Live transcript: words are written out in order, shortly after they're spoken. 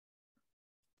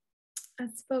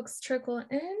As folks trickle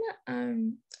in,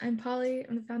 I'm Polly.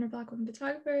 I'm the founder of Black Women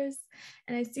Photographers,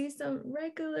 and I see some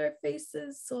regular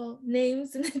faces, well,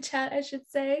 names in the chat, I should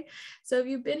say. So if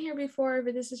you've been here before,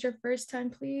 but this is your first time,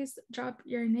 please drop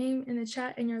your name in the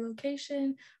chat and your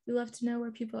location. We love to know where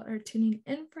people are tuning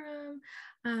in from.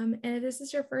 And if this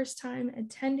is your first time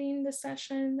attending the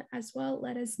session as well,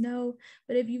 let us know.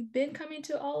 But if you've been coming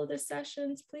to all of the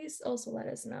sessions, please also let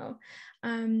us know.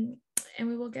 And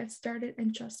we will get started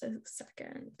in just a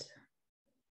second.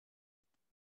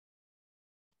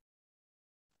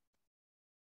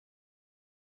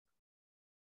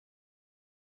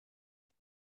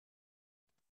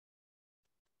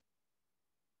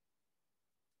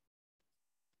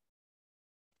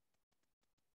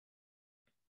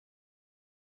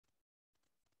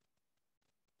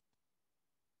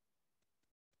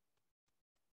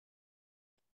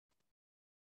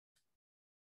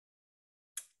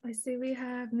 I see we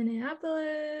have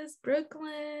Minneapolis,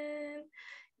 Brooklyn.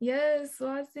 Yes,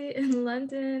 Wasi in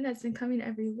London has been coming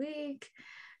every week.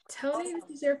 Tony,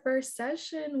 this is your first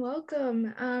session.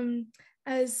 Welcome.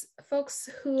 As folks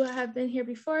who have been here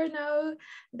before know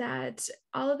that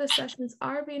all of the sessions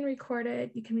are being recorded.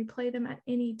 You can replay them at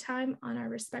any time on our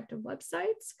respective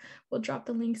websites. We'll drop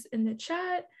the links in the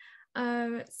chat.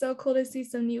 So cool to see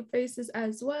some new faces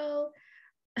as well.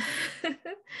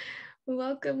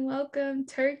 Welcome, welcome,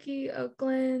 Turkey,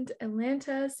 Oakland,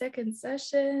 Atlanta, second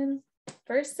session,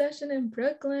 first session in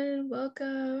Brooklyn,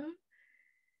 welcome.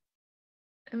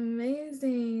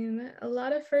 Amazing, a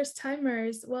lot of first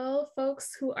timers. Well,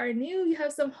 folks who are new, you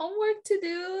have some homework to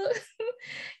do.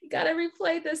 You gotta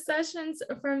replay the sessions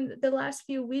from the last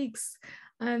few weeks.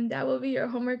 That will be your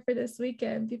homework for this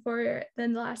weekend before the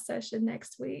last session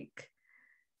next week.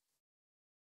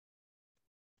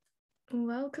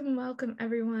 Welcome, welcome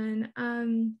everyone.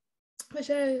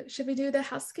 Should we do the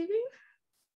housekeeping?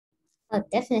 Oh,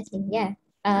 definitely, yeah.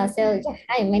 Hi,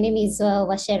 my name is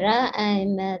Washera.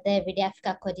 I'm the Everyday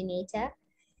Africa coordinator.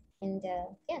 And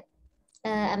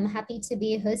I'm happy to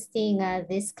be hosting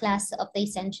this class of the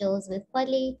essentials with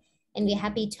Polly. And we're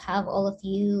happy to have all of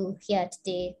you here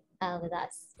today with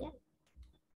us. Yeah.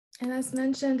 And as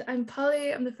mentioned, I'm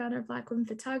Polly. I'm the founder of Black Women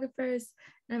Photographers.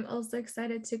 And I'm also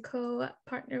excited to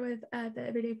co-partner with the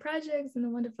Everyday Projects and the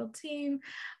wonderful team.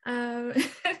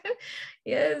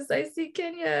 Yes, I see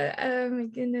Kenya. Oh my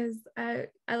goodness, I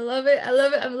love it. I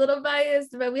love it. I'm a little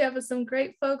biased, but we have some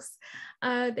great folks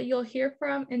that you'll hear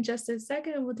from in just a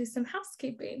second, and we'll do some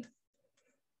housekeeping.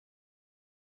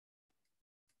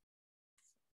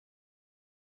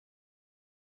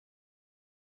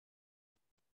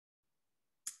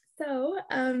 So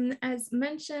as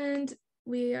mentioned,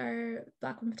 we are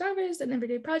Black Women Photographers and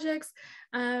Everyday Projects.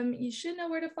 You should know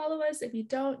where to follow us. If you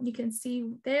don't, you can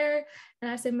see there.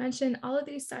 And as I mentioned, all of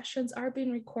these sessions are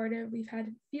being recorded. We've had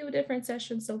a few different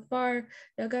sessions so far.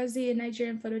 The Ogazi, a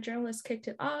Nigerian photojournalist, kicked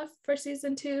it off for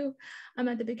season 2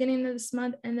 at the beginning of this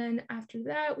month. And then after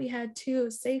that, we had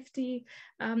 2 safety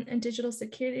and digital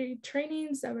security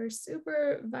trainings that were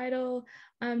super vital.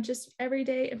 Just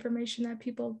everyday information that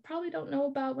people probably don't know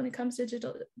about when it comes to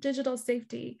digital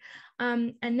safety.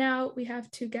 And now we have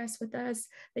 2 guests with us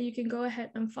that you can go ahead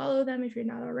and follow them if you're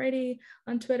not already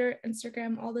on Twitter,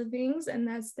 Instagram, all the things, and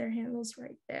that's their handles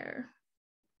right there.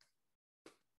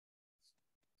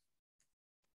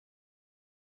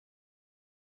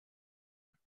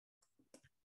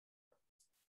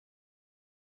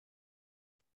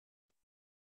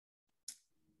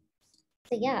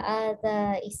 So yeah,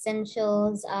 the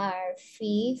essentials are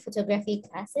free photography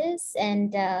classes,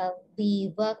 and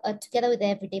we work together with the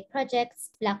Everyday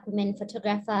Projects. Black Women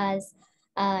Photographers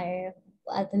are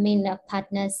the main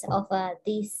partners of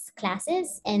these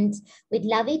classes, and we'd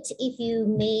love it if you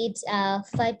made a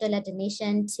 $5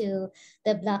 donation to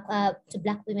the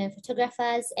Black Women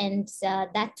Photographers, and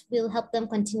that will help them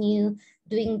continue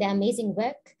doing the amazing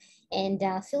work. And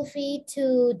feel free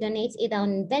to donate either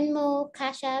on Venmo,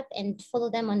 Cash App, and follow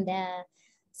them on their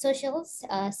socials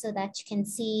so that you can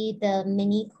see the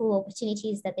many cool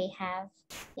opportunities that they have.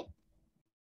 Yeah.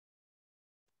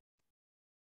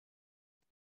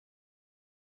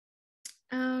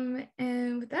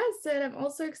 And with that said, I'm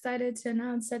also excited to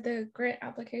announce that the grant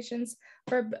applications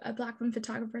for Black Women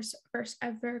Photographers First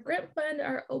Ever Grant Fund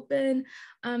are open.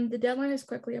 The deadline is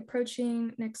quickly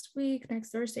approaching next week. Next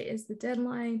Thursday is the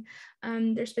deadline.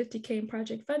 There's $50K in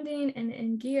project funding and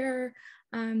in gear,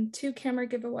 2 camera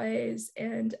giveaways,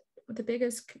 and the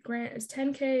biggest grant is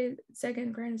 10K,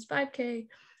 second grant is 5K,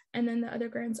 and then the other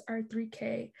grants are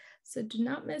 3K. So do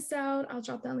not miss out. I'll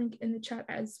drop that link in the chat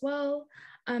as well.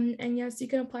 And yes, you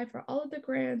can apply for all of the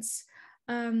grants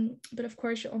but of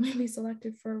course you'll only be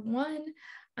selected for one.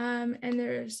 And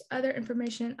there's other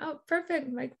information. Oh,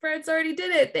 perfect. Mike Fred's already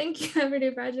did it. Thank you,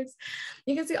 Everyday Projects.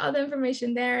 You can see all the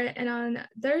information there. And on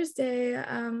Thursday,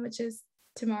 which is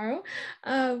tomorrow,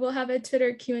 we'll have a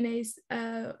Twitter Q&A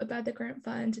about the grant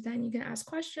fund. Then you can ask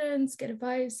questions, get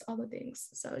advice, all the things.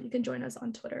 So you can join us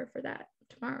on Twitter for that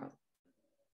tomorrow.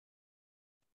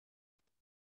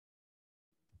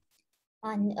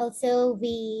 And also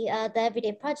the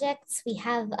Everyday Projects, we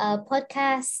have a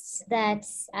podcast that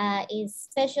is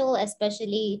special,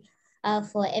 especially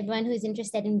for everyone who is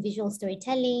interested in visual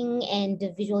storytelling and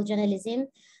visual journalism.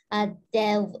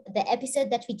 The episode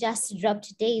that we just dropped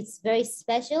today is very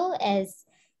special, as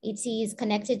it is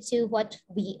connected to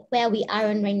where we are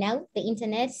on right now, the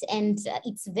internet, and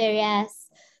its various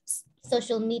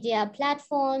social media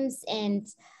platforms, and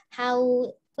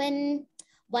how when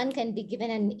one can be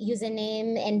given a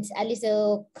username and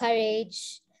also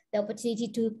courage, the opportunity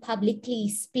to publicly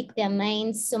speak their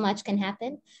minds, so much can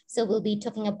happen. So we'll be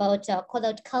talking about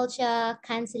call-out culture,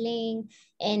 canceling,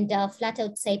 and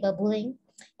flat-out cyberbullying.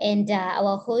 And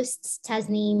our host,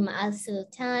 Tasneem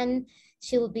Al-Sultan,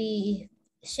 she will be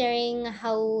sharing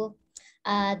how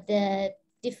the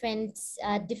different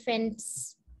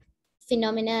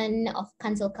phenomenon of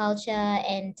cancel culture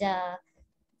and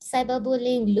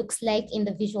cyberbullying looks like in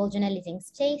the visual journalism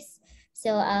space.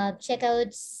 So check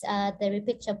out the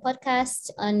Repicture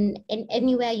podcast on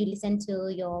anywhere you listen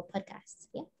to your podcast.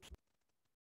 Yeah.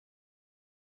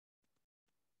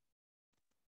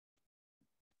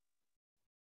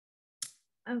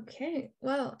 Okay,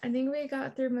 well, I think we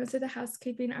got through most of the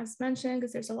housekeeping as mentioned,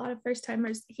 because there's a lot of first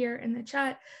timers here in the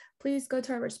chat. Please go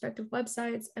to our respective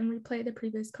websites and replay the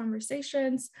previous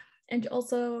conversations, and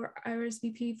also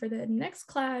RSVP for the next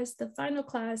class, the final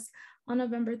class on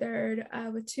November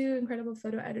 3rd, with two incredible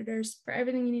photo editors for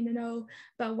everything you need to know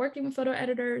about working with photo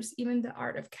editors, even the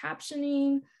art of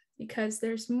captioning, because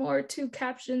there's more to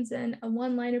captions than a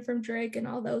one-liner from Drake and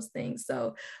all those things.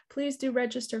 So please do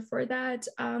register for that.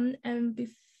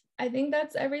 I think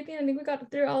that's everything. I think we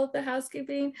got through all of the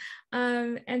housekeeping.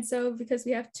 And so because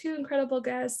we have two incredible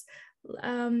guests,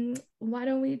 why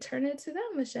don't we turn it to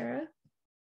them, Ashara?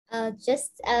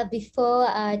 Just before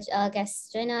our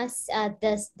guests join us,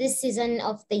 this season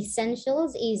of The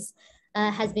Essentials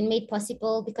has been made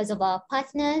possible because of our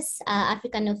partners,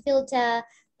 Africa No Filter,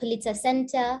 Pulitzer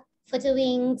Center, Photo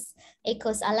Wings,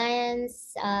 ACOS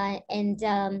Alliance, and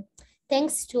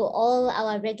thanks to all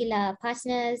our regular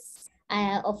partners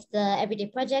of the Everyday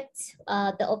Project,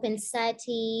 the Open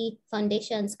Society,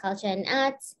 Foundations, Culture and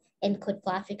Arts, and Code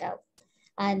for Africa.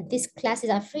 And these classes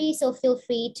are free, so feel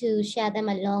free to share them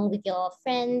along with your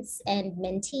friends and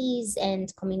mentees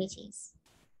and communities.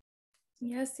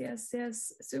 Yes, yes,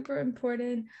 yes, super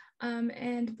important.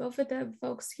 And both of the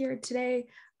folks here today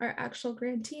are actual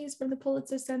grantees from the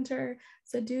Pulitzer Center.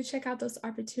 So do check out those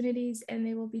opportunities, and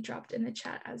they will be dropped in the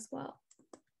chat as well.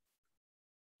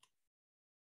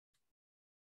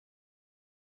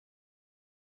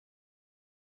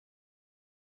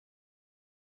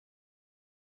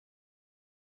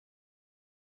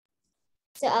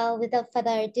 So without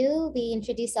further ado, we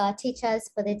introduce our teachers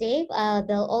for the day.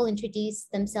 They'll all introduce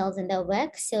themselves and their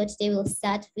work. So today we'll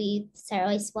start with Sarah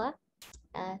Waiswa,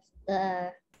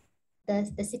 the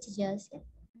city judge. Yeah.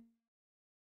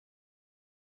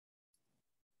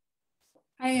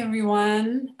 Hi,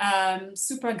 everyone.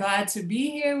 Super glad to be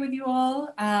here with you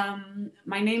all.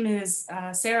 My name is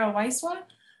Sarah Waiswa.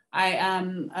 I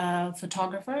am a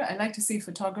photographer. I like to say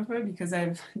photographer because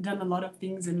I've done a lot of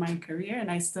things in my career and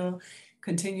I still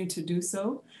continue to do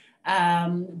so.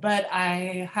 But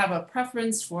I have a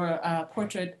preference for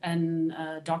portrait and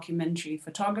documentary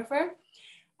photographer.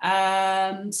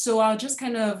 So I'll just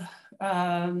kind of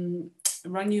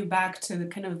run you back to the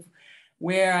kind of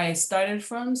where I started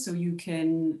from so you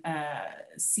can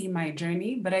see my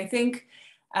journey. But I think,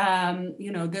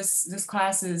 this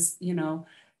class is,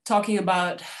 talking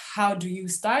about how do you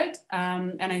start?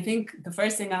 And I think the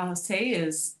first thing I'll say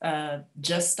is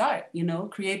just start,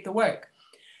 create the work.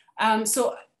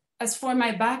 So as for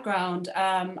my background,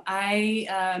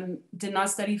 I did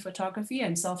not study photography.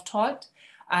 I'm self-taught.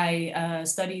 I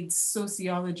studied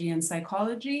sociology and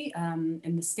psychology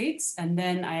in the States, and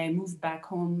then I moved back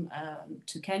home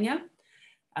to Kenya,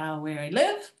 where I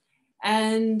live.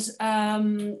 And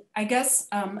I guess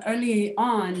early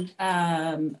on,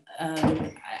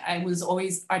 I was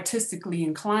always artistically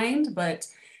inclined, but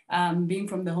being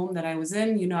from the home that I was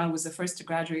in, I was the first to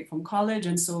graduate from college,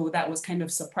 and so that was kind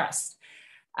of suppressed.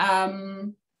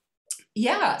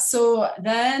 yeah, so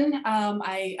then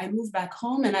I moved back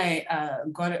home, and I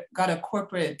got a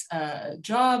corporate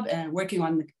job and working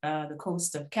on the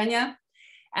coast of Kenya.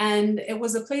 And it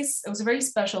was a very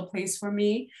special place for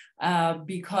me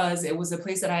because it was a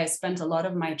place that I spent a lot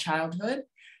of my childhood.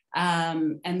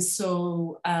 And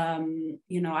so,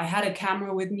 I had a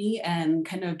camera with me and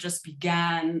kind of just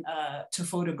began to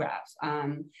photograph,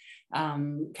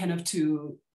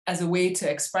 as a way to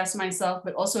express myself,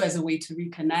 but also as a way to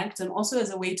reconnect, and also as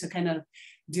a way to kind of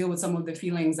deal with some of the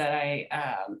feelings that I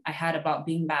had about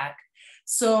being back.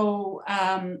 So,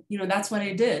 that's what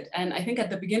I did. And I think at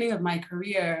the beginning of my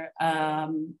career,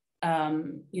 Tumblr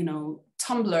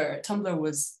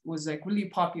was like really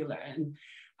popular. And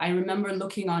I remember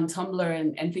looking on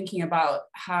Tumblr and thinking about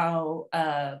how,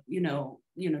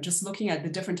 just looking at the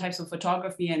different types of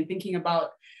photography and thinking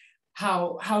about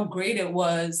how great it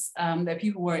was that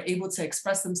people were able to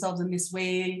express themselves in this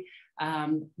way,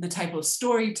 the type of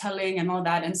storytelling and all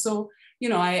that. And so,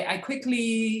 I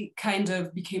quickly kind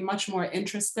of became much more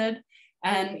interested,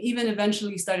 and even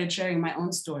eventually started sharing my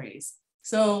own stories.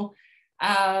 So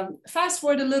fast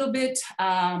forward a little bit,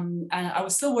 I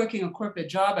was still working a corporate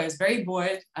job. I was very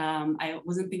bored. I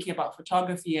wasn't thinking about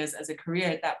photography as a career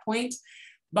at that point,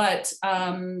 but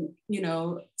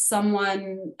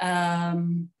someone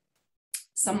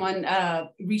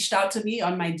reached out to me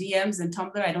on my DMs in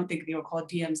Tumblr. I don't think they were called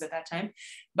DMs at that time,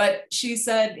 but she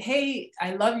said, "Hey,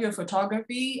 I love your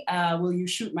photography. Will you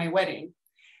shoot my wedding?"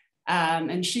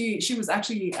 And she was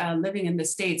actually living in the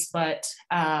States, but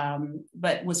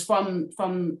was from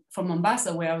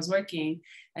Mombasa, where I was working.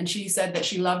 And she said that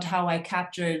she loved how I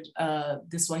captured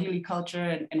the Swahili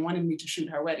culture and wanted me to shoot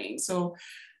her wedding. So,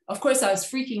 of course, I was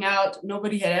freaking out.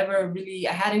 Nobody had ever really,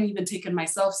 I hadn't even taken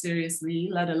myself seriously,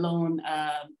 let alone,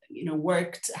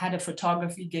 had a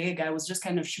photography gig. I was just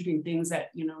kind of shooting things that,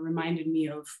 reminded me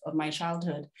of my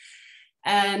childhood.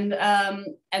 And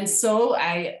so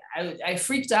I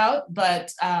freaked out,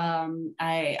 but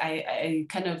I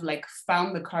kind of like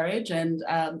found the courage, and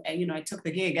I took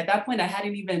the gig. At that point, I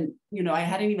hadn't even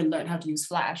learned how to use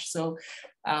Flash. So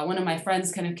one of my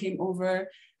friends kind of came over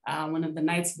one of the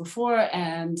nights before,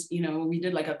 and we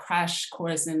did like a crash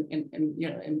course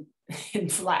in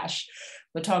Flash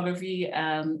photography,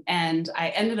 and I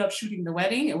ended up shooting the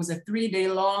wedding. It was a 3-day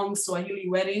long Swahili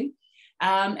wedding.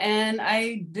 And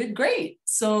I did great.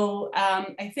 So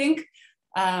I think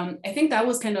that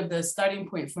was kind of the starting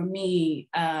point for me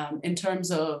in terms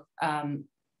of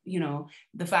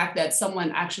the fact that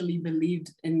someone actually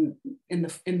believed in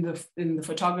the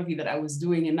photography that I was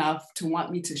doing enough to want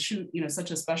me to shoot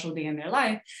such a special day in their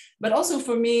life. But also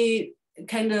for me,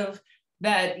 kind of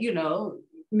that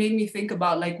made me think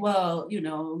about like, well,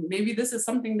 maybe this is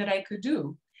something that I could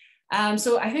do.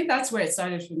 So I think that's where it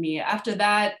started for me. After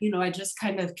that, I just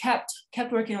kind of kept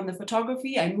working on the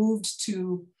photography. I moved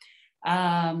to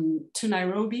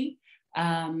Nairobi,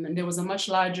 and there was a much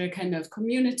larger kind of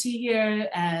community here,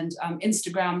 and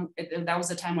Instagram. That was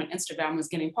the time when Instagram was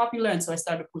getting popular, and so I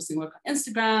started posting work on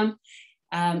Instagram,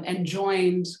 and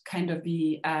joined kind of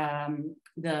the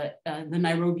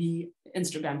Nairobi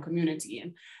Instagram community.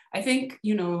 And I think,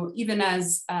 even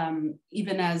as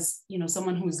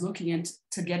someone who's looking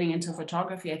into getting into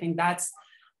photography, I think that's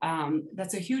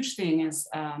a huge thing, is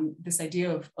this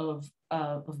idea of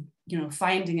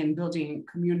finding and building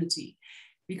community,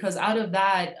 because out of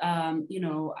that,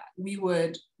 we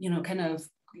would, kind of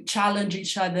challenge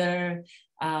each other,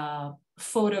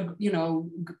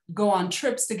 go on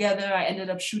trips together. I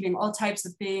ended up shooting all types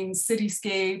of things,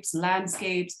 cityscapes,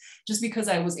 landscapes, just because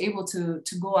I was able to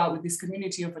go out with this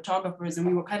community of photographers, and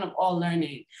we were kind of all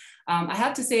learning. I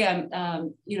have to say,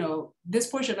 this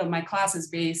portion of my class is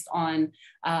based on,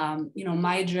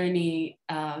 my journey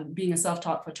being a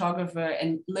self-taught photographer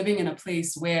and living in a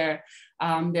place where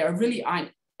there really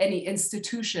aren't any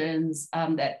institutions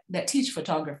that teach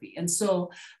photography. And so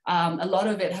a lot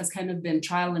of it has kind of been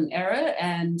trial and error,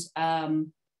 and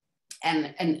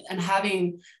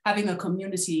having a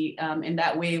community in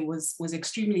that way was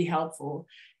extremely helpful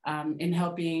in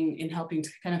helping to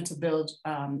kind of to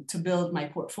build my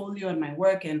portfolio and my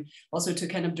work, and also to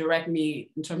kind of direct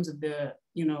me in terms of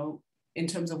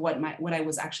what I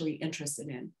was actually interested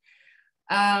in.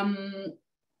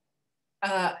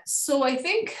 So I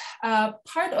think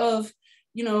part of,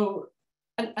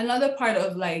 another part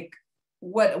of like,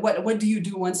 what do you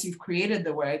do once you've created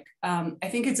the work? I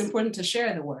think it's important to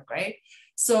share the work, right?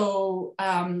 So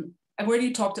I've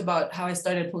already talked about how I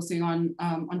started posting on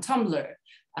Tumblr,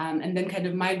 and then kind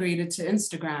of migrated to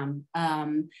Instagram.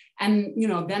 And,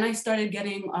 then I started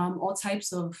getting all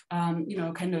types of,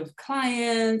 kind of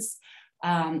clients,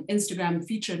 Instagram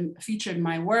featured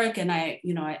my work, and I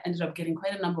ended up getting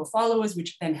quite a number of followers,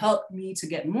 which then helped me to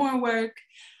get more work.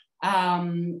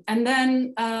 And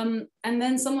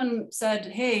then someone said,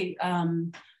 hey,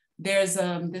 there's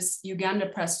this Uganda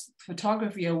Press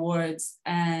Photography Awards,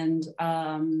 and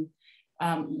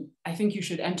I think you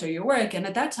should enter your work. And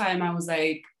at that time, I was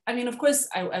like, I mean, of course,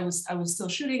 I was still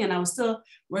shooting, and I was still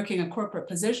working a corporate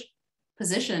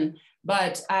position,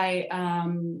 but I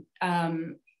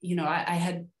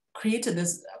had created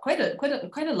this quite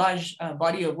a large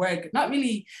body of work, not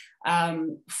really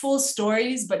full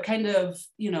stories, but kind of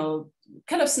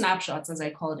snapshots, as I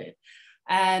called it.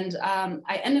 And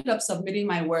I ended up submitting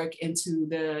my work into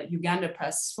the Uganda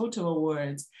Press Photo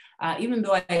Awards, even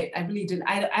though I really didn't,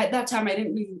 at that time, I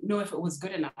didn't really know if it was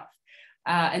good enough.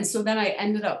 And so then I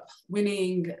ended up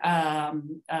winning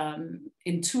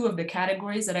in 2 of the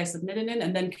categories that I submitted in,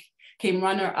 and then came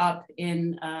runner up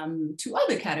in 2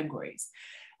 other categories.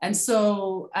 And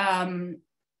so, I mean,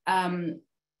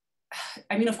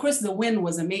 of course, the win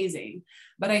was amazing,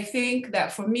 but I think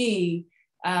that for me,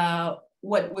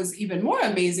 what was even more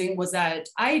amazing was that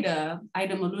Ida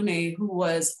Malune, who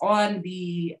was on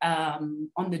the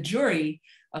jury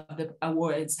of the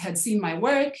awards, had seen my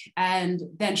work, and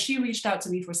then she reached out to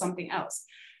me for something else.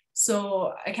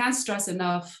 So I can't stress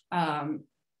enough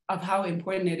of how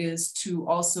important it is to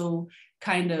also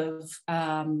kind of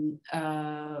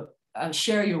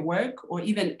share your work, or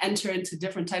even enter into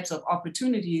different types of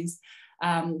opportunities.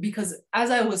 Because as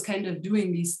I was kind of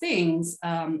doing these things,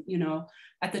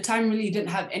 at the time really didn't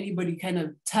have anybody kind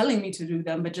of telling me to do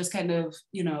them, but just kind of,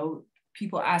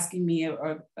 people asking me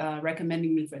or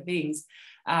recommending me for things.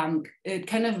 It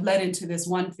kind of led into this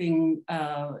one thing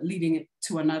leading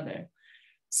to another.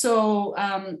 So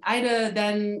Ida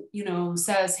then,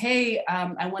 says, hey,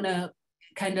 I want to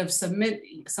kind of submit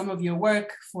some of your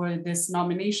work for this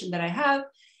nomination that I have.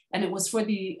 And it was for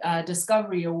the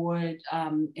Discovery Award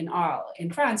in Arles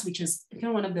in France, which is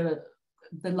one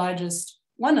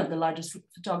of the largest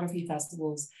photography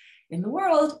festivals in the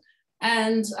world.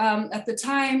 And at the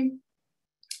time,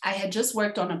 I had just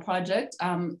worked on a project.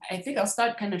 I think I'll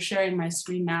start kind of sharing my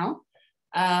screen now.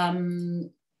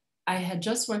 I had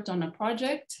just worked on a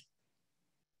project.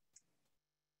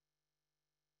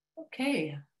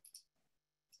 Okay.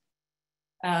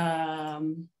 I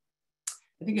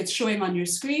think it's showing on your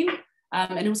screen.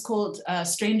 And it was called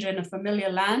Stranger in a Familiar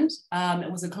Land.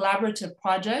 It was a collaborative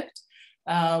project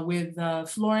with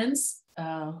Florence,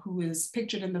 who is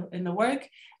pictured in the work,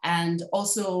 and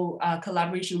also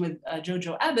collaboration with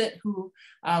Jojo Abbott, who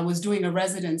was doing a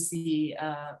residency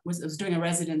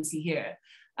here.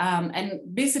 And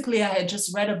basically, I had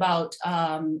just read about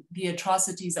the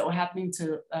atrocities that were happening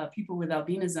to people with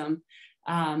albinism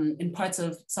in parts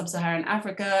of sub-Saharan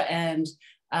Africa, and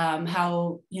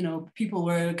how people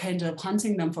were kind of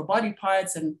hunting them for body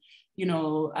parts, and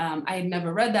I had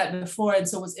never read that before, and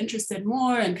so was interested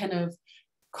more, and kind of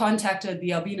contacted the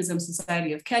Albinism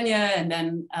Society of Kenya, and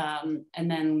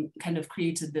then kind of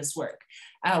created this work.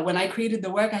 When I created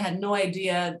the work, I had no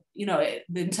idea, the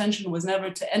intention was never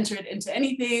to enter it into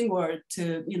anything, or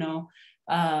to,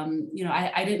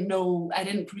 I didn't know, I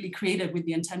didn't really create it with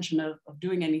the intention of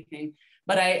doing anything,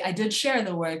 but I did share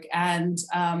the work, and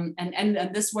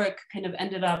this work kind of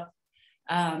ended up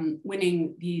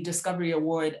winning the Discovery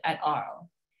Award at Arles.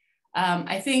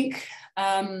 I think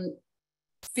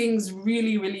things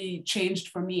really changed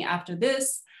for me after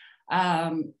this.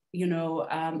 I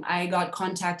got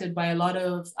contacted by a lot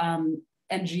of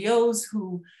NGOs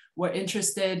who were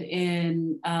interested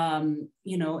in,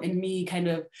 in me kind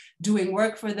of doing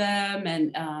work for them,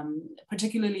 and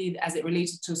particularly as it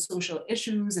related to social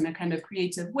issues in a kind of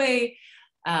creative way.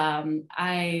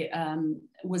 I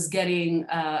was getting,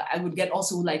 I would get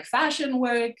also like fashion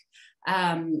work.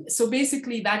 So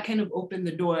basically that kind of opened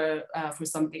the door for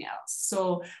something else.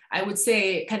 So I would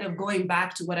say, kind of going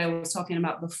back to what I was talking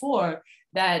about before,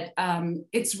 that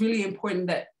it's really important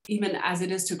that even as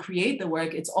it is to create the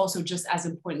work, it's also just as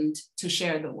important to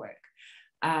share the work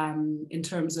in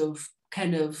terms of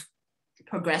kind of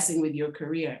progressing with your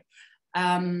career.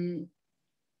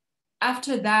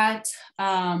 After that,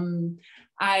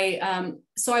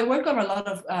 so I work on a lot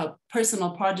of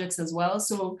personal projects as well.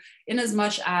 So in as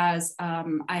much as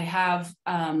I have,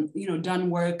 done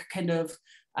work kind of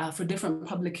for different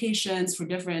publications, for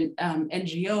different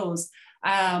NGOs,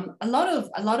 a lot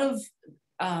of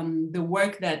the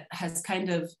work that has kind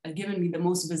of given me the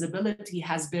most visibility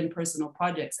has been personal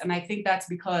projects. And I think that's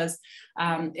because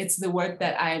it's the work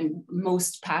that I'm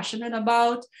most passionate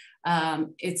about.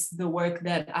 It's the work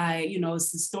that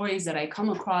it's the stories that I come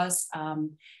across.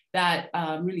 that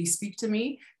really speak to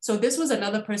me. So this was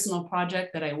another personal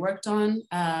project that I worked on.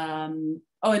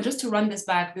 Oh, and just to run this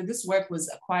back, this work was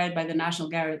acquired by the National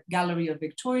Gallery of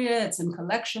Victoria. It's in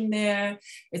collection there.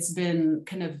 It's been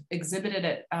kind of exhibited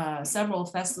at several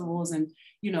festivals. And,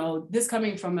 you know, this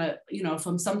coming from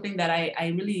from something that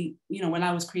I really, you know, when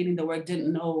I was creating the work,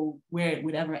 didn't know where it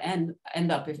would ever end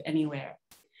up, if anywhere.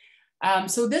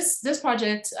 So this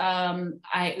project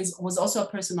was also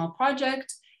a personal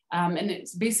project. And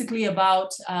it's basically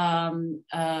about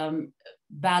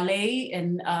ballet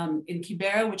in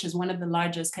Kibera, which is one of the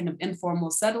largest kind of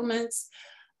informal settlements.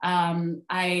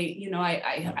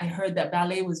 I heard that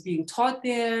ballet was being taught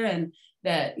there, and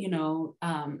that, you know,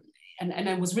 and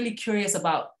I was really curious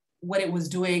about what it was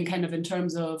doing kind of in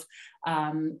terms of,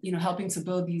 you know, helping to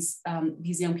build these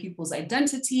young people's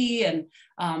identity, and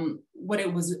what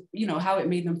it was, you know, how it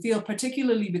made them feel,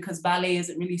 particularly because ballet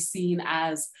isn't really seen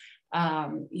as,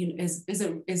 you know,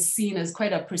 is seen as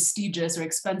quite a prestigious or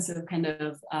expensive kind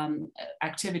of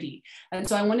activity. And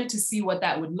so I wanted to see what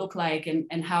that would look like,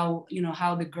 and how, you know,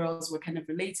 how the girls were kind of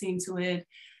relating to it.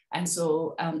 And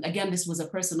so again, this was a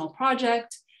personal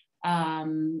project.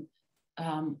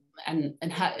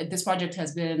 This project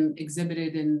has been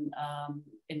exhibited in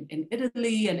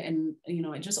Italy and you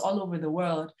know, just all over the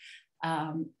world.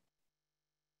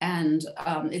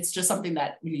 It's just something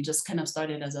that really just kind of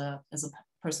started as a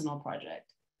personal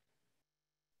project.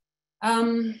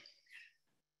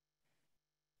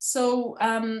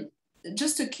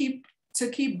 Just to keep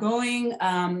going,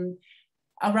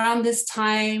 around this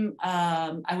time,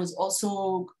 I was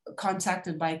also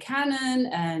contacted by Canon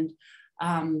and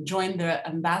joined the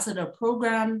ambassador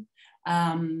program.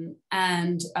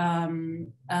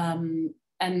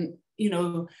 You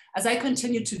know, as I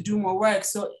continue to do more work,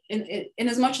 so in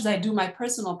as much as I do my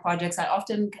personal projects, I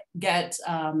often get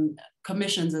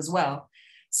commissions as well.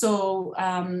 So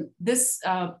this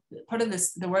part of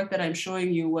the work that I'm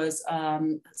showing you was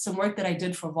some work that I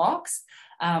did for Vox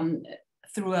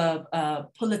through a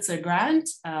Pulitzer grant,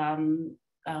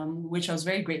 which I was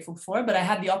very grateful for. But I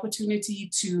had the opportunity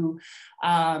to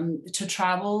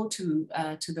travel to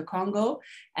the Congo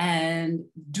and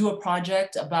do a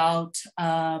project about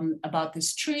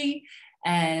this tree,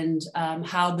 and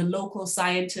how the local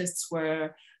scientists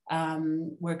were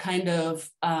kind of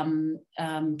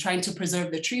trying to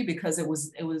preserve the tree because it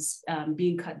was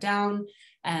being cut down,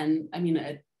 and I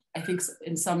mean, I think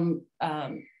in some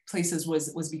places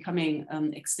was becoming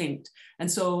extinct. And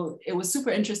so it was super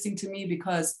interesting to me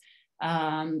because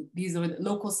these are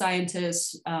local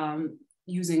scientists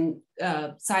using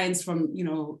science from, you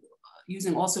know,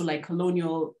 using also like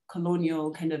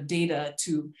colonial kind of data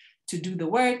to do the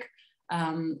work,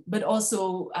 but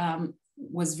also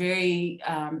was very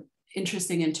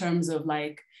interesting in terms of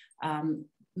like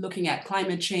looking at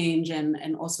climate change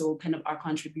and also kind of our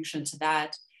contribution to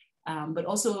that. But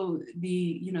also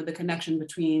the connection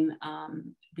between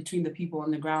the people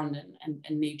on the ground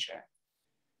and nature.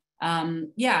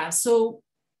 So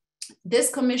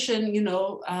this commission, you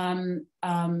know, and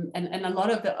a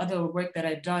lot of the other work that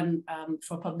I've done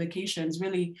for publications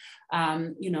really,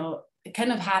 you know, it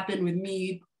kind of happened with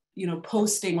me, you know,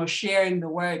 posting or sharing the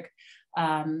work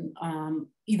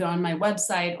either on my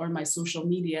website or my social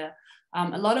media.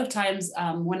 A lot of times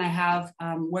when I have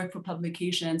work for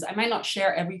publications, I might not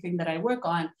share everything that I work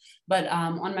on, but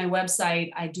on my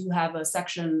website, I do have a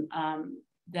section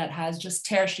that has just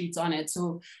tear sheets on it,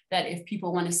 so that if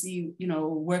people want to see, you know,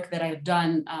 work that I've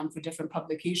done for different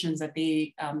publications, that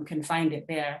they can find it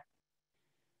there.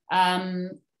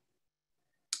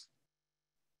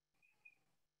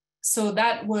 So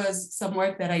that was some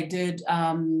work that I did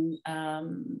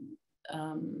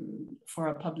for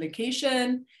a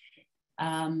publication.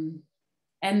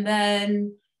 And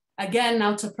then again,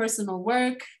 now to personal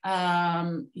work,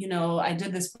 you know, I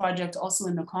did this project also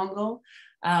in the Congo.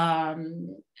 I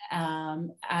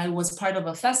was part of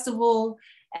a festival,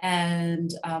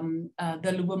 and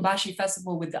the Lubumbashi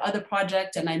Festival with the other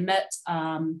project, and I met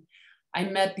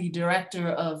the director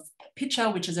of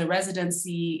Picha, which is a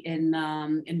residency in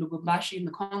Lubumbashi in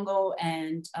the Congo,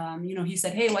 and you know, he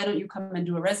said, hey, why don't you come and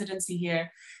do a residency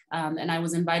here? And I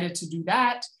was invited to do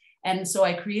that. And so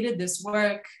I created this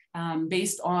work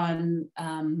based on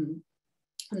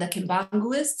the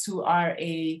Kimbanguists, who are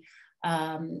a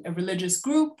religious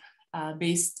group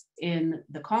based in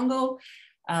the Congo,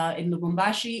 in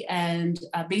Lubumbashi. And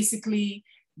basically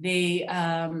they,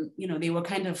 you know, they were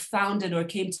kind of founded or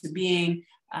came to being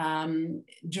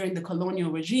during the colonial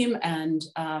regime. And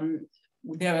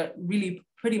they really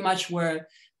pretty much were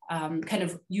kind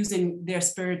of using their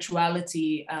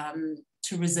spirituality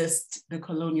to resist the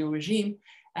colonial regime.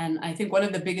 And I think one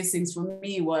of the biggest things for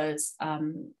me was,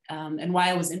 and why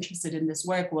I was interested in this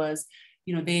work was,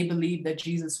 they believed that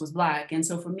Jesus was Black. And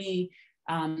so for me,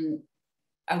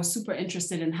 I was super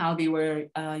interested in how they were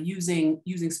using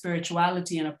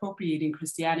spirituality and appropriating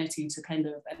Christianity to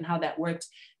and how that worked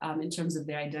in terms of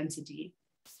their identity.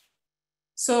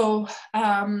 So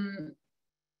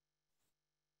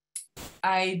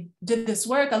I did this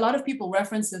work. A lot of people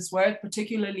reference this work,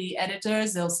 particularly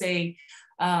editors. They'll say,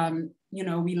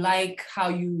 we like how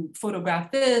you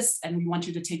photograph this and we want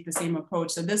you to take the same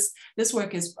approach. So this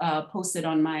work is posted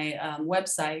on my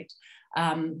website.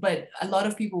 But a lot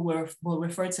of people will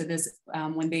refer to this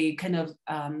when they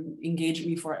engage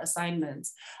me for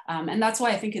assignments. And that's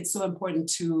why I think it's so important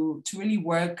to really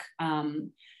work,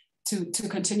 to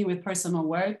continue with personal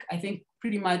work. I think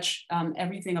pretty much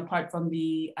everything apart from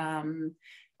the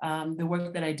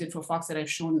work that I did for Fox that I've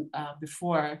shown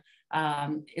before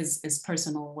is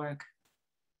personal work.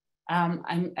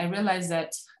 I realize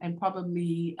that I'm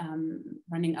probably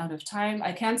running out of time.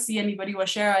 I can't see anybody.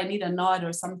 Washera, I need a nod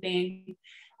or something.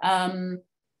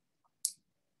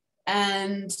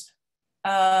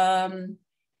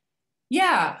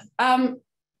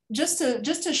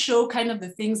 Just to show kind of the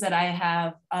things that I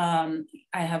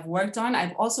have worked on.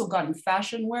 I've also gotten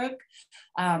fashion work,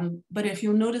 but if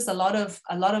you'll notice, a lot of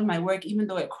my work, even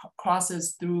though it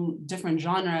crosses through different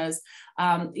genres,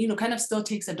 kind of still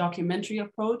takes a documentary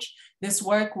approach. This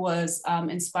work was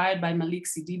inspired by Malik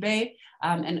Sidibe,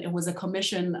 and it was a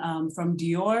commission from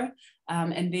Dior.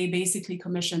 And they basically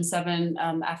commissioned 7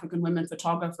 African women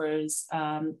photographers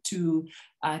to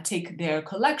take their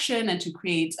collection and to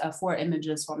create 4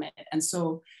 images from it. And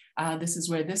so this is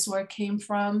where this work came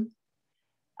from.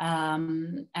 I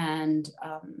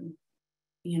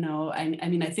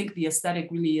think the aesthetic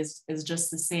really is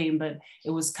just the same, but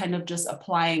it was kind of just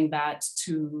applying that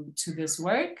to this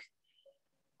work.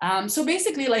 So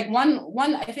basically, like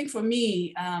one, I think for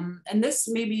me, and this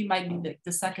maybe might be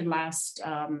the second last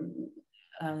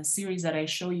series that I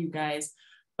show you guys,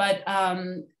 but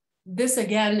this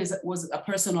again was a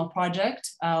personal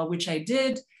project, which I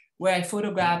did, where I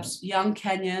photographed young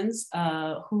Kenyans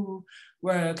who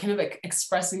were kind of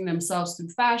expressing themselves through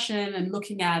fashion and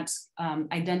looking at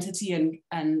identity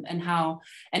and how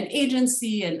an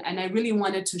agency, and I really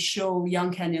wanted to show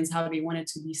young Kenyans how they wanted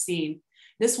to be seen.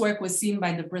 This work was seen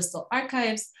by the Bristol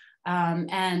Archives,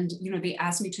 and they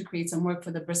asked me to create some work for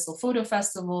the Bristol Photo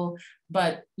Festival,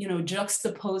 but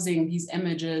juxtaposing these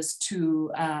images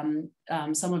to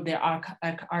some of their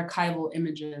archival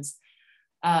images.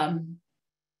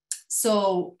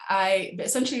 So I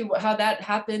essentially, how that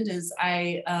happened is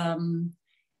I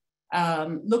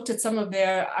looked at some of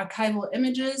their archival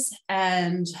images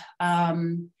and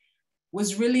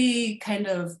was really kind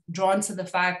of drawn to the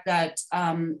fact that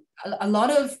a lot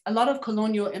of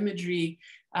colonial imagery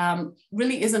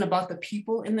really isn't about the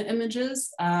people in the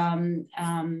images. And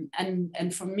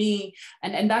for me,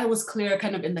 and that was clear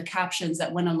kind of in the captions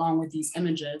that went along with these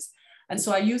images. And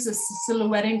so I used a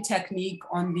silhouetting technique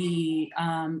on the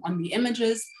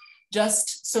images,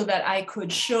 just so that I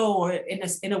could show, or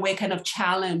in a way kind of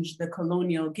challenge the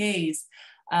colonial gaze,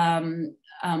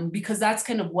 because that's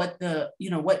kind of what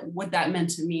what that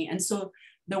meant to me. And so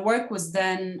the work was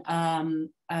then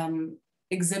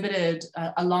exhibited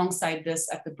alongside this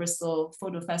at the Bristol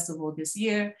Photo Festival this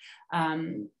year,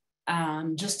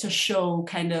 just to show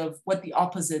kind of what the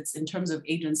opposites in terms of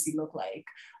agency look like.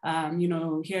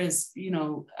 Here's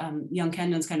young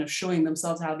Kenyans kind of showing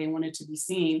themselves how they wanted to be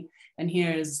seen, and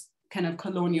here's kind of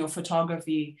colonial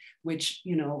photography, which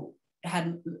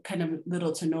had kind of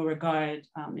little to no regard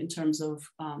in terms of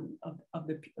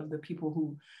the people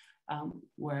who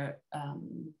were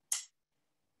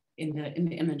in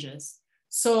the images.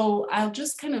 So I'll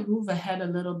just kind of move ahead a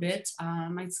little bit. I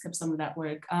might skip some of that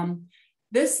work.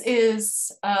 This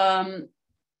is,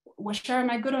 Washera, am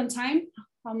I good on time?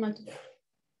 How much?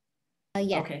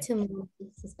 Yeah, okay. 2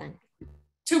 minutes is fine.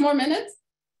 2 more minutes?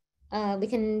 We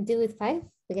can do it 5.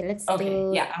 Okay, let's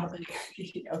do. Yeah,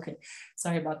 okay,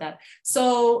 sorry about that.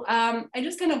 So I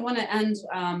just kind of want to end,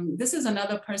 this is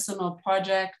another personal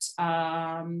project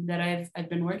that I've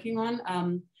been working on.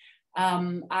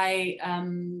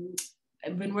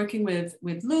 I've been working with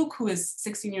Luke, who is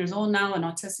 16 years old now, an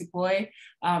autistic boy.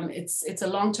 It's a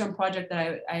long-term project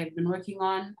that I've been working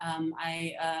on.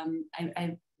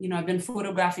 I've been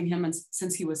photographing him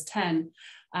since he was 10,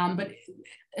 but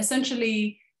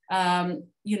essentially,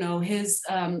 his,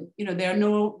 there are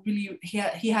no really,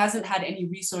 he hasn't had any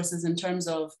resources in terms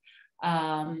of,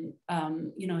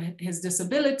 his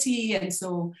disability. And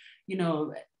so,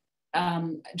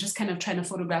 just kind of trying to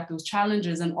photograph those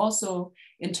challenges, and also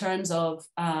in terms of,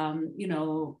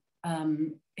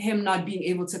 him not being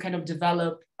able to kind of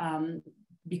develop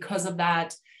because of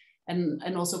that,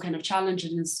 and also kind of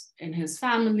challenges in his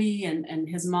family, and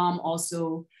his mom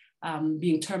also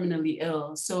being terminally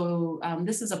ill. So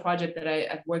this is a project that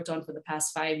I've worked on for the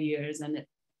past 5 years, and it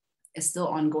is still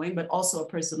ongoing, but also a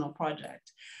personal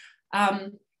project.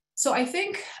 So I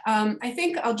think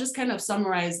I'll just kind of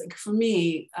summarize, like, for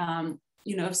me,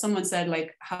 if someone said,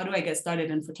 like, how do I get started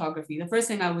in photography? The first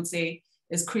thing I would say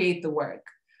is create the work.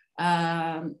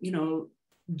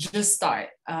 Just start.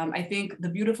 I think the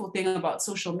beautiful thing about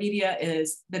social media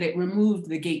is that it removed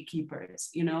the gatekeepers.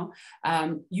 You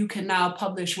can now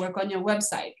publish work on your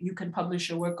website. You can publish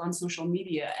your work on social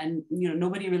media, and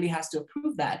nobody really has to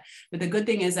approve that. But the good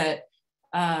thing is that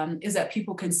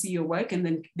people can see your work, and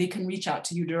then they can reach out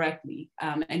to you directly,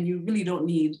 and you really don't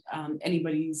need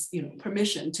anybody's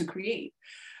permission to create.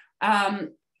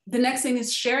 The next thing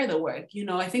is share the work.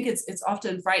 I think it's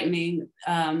often frightening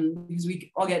because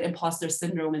we all get imposter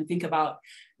syndrome and think about,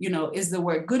 is the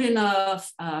work good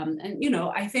enough? And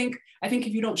I think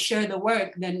if you don't share the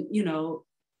work, then I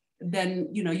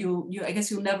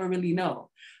guess you'll never really know.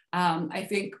 I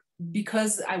think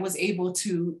because I was able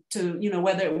to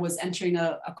whether it was entering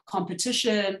a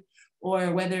competition,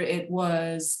 or whether it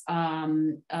was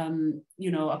applying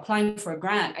for a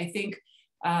grant, I think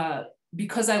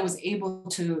because I was able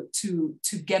to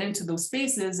get into those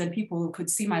spaces, and people could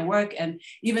see my work, and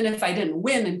even if I didn't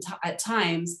win at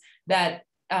times, that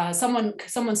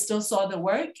someone still saw the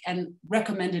work and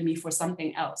recommended me for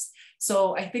something else.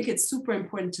 So I think it's super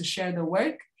important to share the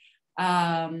work,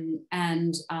 and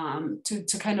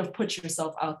to kind of put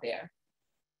yourself out there.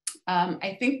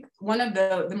 I think one of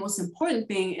the most important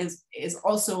thing is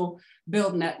also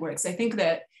build networks. I think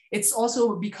that it's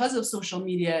also, because of social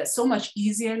media, so much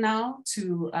easier now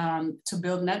to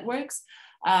build networks.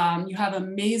 You have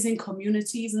amazing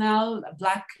communities now,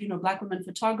 Black women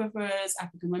photographers,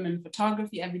 African women in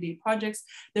photography, everyday projects.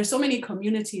 There's so many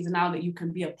communities now that you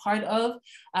can be a part of.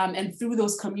 And through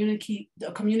those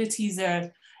communities, there are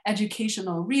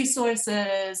educational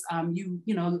resources, you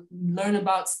learn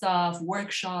about stuff,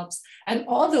 workshops, and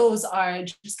all those are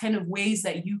just kind of ways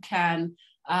that you can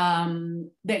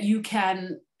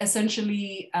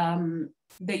essentially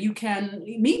that you can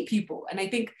meet people. And I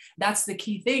think that's the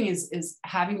key thing, is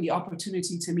having the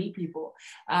opportunity to meet people.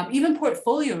 Even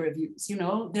portfolio reviews,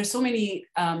 there's so many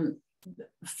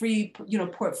free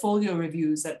portfolio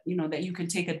reviews that that you can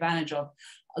take advantage of.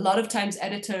 A lot of times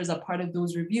editors are part of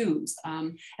those reviews,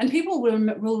 and people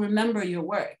will remember your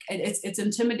work. It's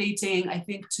intimidating, I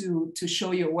think, to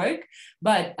show your work,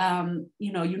 but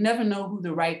you never know who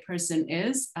the right person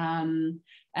is, and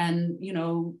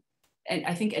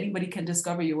I think anybody can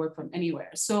discover your work from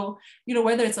anywhere. So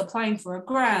whether it's applying for a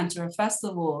grant or a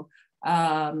festival,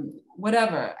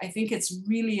 whatever, I think it's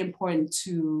really important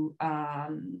to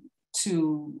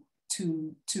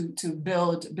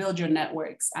build your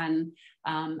networks, and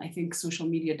I think social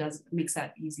media makes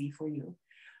that easy for you.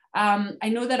 I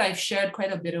know that I've shared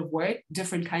quite a bit of work,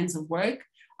 different kinds of work.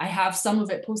 I have some of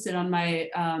it posted on my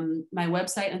my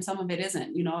website, and some of it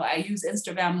isn't. I use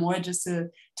Instagram more just to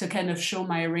kind of show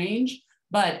my range,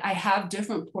 but I have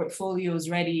different portfolios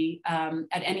ready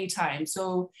at any time.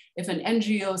 So if an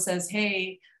NGO says,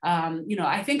 hey,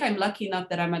 I think I'm lucky enough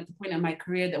that I'm at the point in my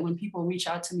career that when people reach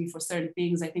out to me for certain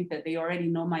things, I think that they already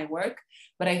know my work.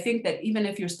 But I think that even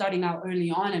if you're starting out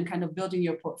early on and kind of building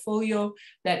your portfolio,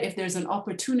 that if there's an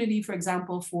opportunity, for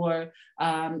example, for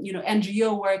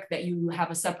NGO work, that you have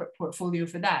a separate portfolio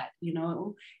for that.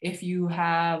 If you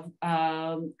have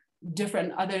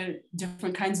different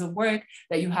kinds of work,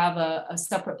 that you have a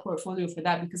separate portfolio for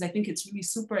that, because I think it's really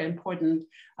super important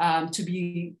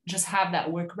to just have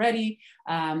that work ready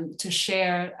to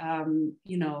share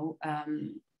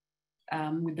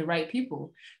with the right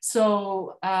people.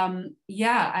 So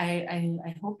yeah,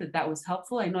 I hope that was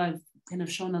helpful. I know I've kind of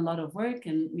shown a lot of work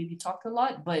and maybe talked a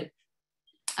lot, but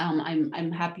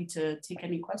I'm happy to take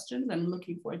any questions. I'm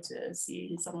looking forward to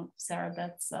seeing some of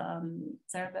Sarabeth's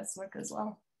work as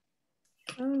well.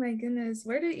 Oh my goodness,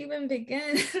 where to even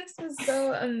begin? This was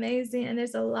so amazing, and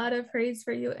there's a lot of praise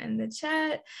for you in the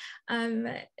chat.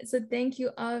 So thank you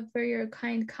all for your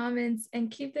kind comments, and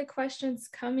keep the questions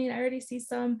coming. I already see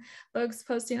some folks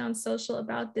posting on social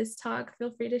about this talk.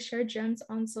 Feel free to share gems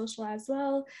on social as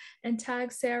well and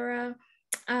tag Sarah.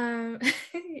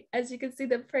 As you can see,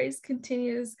 the praise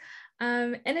continues.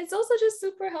 And it's also just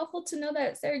super helpful to know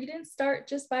that, Sarah, you didn't start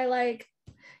just by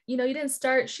you know, you didn't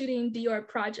start shooting Dior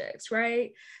projects,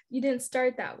 right? You didn't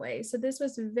start that way. So this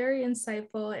was very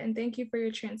insightful, and thank you for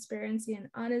your transparency and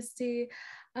honesty.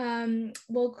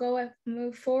 We'll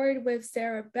move forward with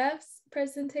Sarabeth's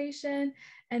presentation,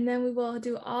 and then we will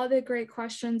do all the great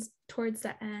questions towards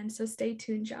the end. So stay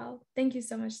tuned, y'all. Thank you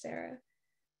so much, Sarah.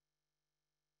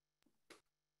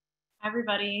 Hi,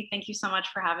 everybody. Thank you so much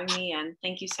for having me. And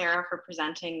thank you, Sarah, for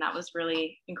presenting. That was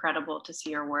really incredible to see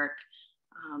your work.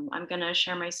 I'm going to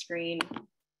share my screen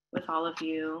with all of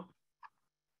you.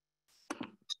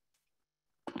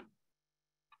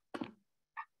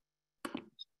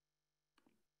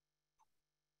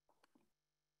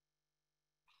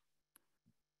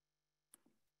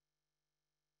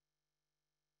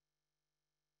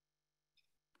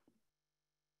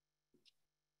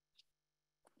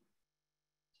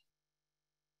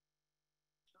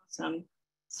 Awesome.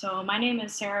 So my name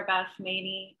is Sarahbeth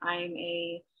Maney. I'm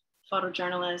a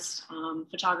photojournalist,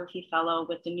 photography fellow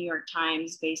with the New York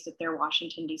Times based at their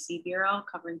Washington, D.C. bureau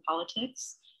covering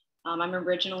politics. I'm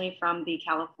originally from the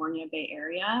California Bay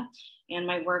Area, and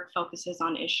my work focuses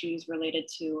on issues related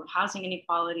to housing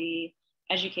inequality,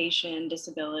 education,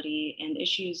 disability, and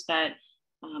issues that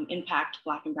impact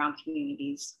Black and Brown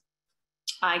communities.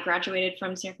 I graduated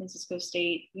from San Francisco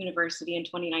State University in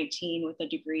 2019 with a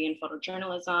degree in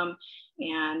photojournalism.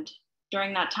 And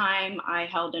during that time, I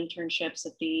held internships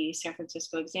at the San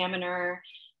Francisco Examiner,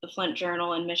 the Flint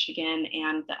Journal in Michigan,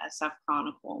 and the SF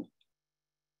Chronicle.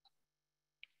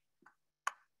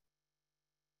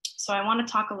 So I want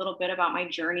to talk a little bit about my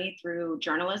journey through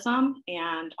journalism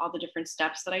and all the different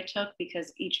steps that I took,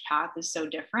 because each path is so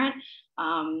different.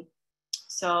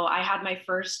 So I had my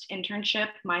first internship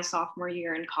my sophomore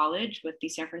year in college with the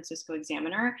San Francisco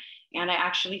Examiner. And I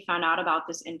actually found out about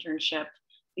this internship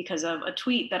because of a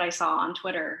tweet that I saw on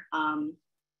Twitter.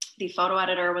 The photo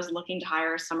editor was looking to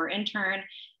hire a summer intern,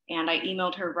 and I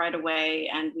emailed her right away,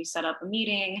 and we set up a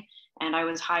meeting, and I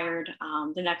was hired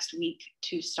the next week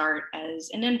to start as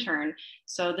an intern.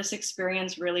 So this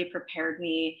experience really prepared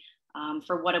me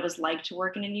for what it was like to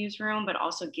work in a newsroom, but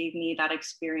also gave me that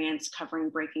experience covering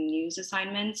breaking news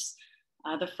assignments.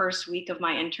 The first week of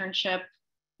my internship,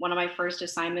 one of my first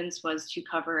assignments was to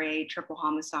cover a triple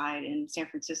homicide in San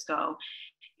Francisco.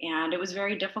 And it was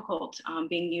very difficult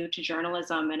being new to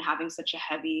journalism and having such a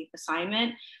heavy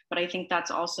assignment. But I think that's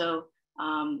also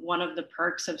one of the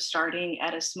perks of starting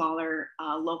at a smaller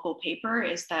local paper,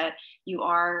 is that you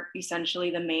are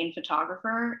essentially the main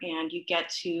photographer, and you get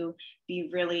to be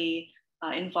really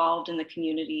involved in the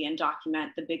community and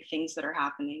document the big things that are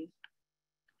happening.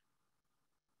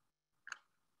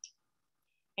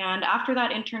 And after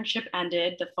that internship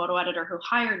ended, the photo editor who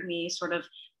hired me sort of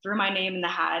threw my name in the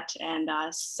hat and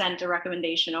sent a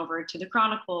recommendation over to the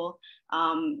Chronicle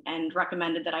and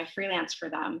recommended that I freelance for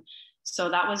them. So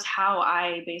that was how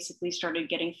I basically started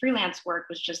getting freelance work,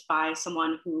 was just by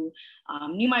someone who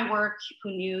knew my work,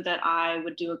 who knew that I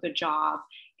would do a good job.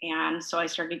 And so I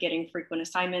started getting frequent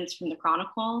assignments from the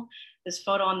Chronicle. This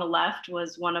photo on the left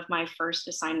was one of my first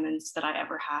assignments that I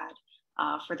ever had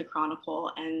for the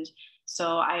Chronicle. And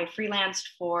so I freelanced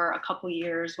for a couple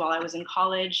years while I was in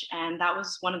college. And that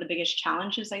was one of the biggest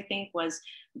challenges, I think, was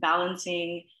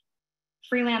balancing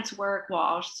freelance work while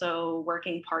also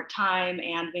working part-time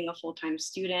and being a full-time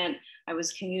student. I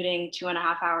was commuting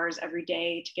 2.5 hours every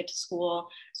day to get to school.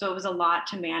 So it was a lot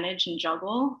to manage and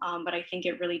juggle, but I think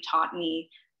it really taught me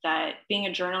that being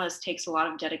a journalist takes a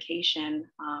lot of dedication.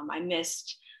 I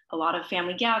missed a lot of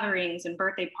family gatherings and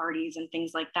birthday parties and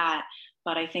things like that,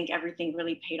 but I think everything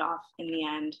really paid off in the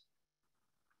end.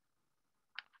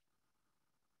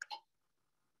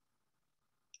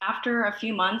 After a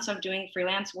few months of doing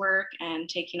freelance work and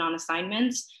taking on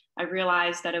assignments, I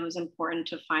realized that it was important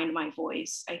to find my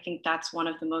voice. I think that's one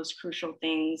of the most crucial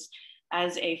things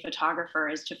as a photographer,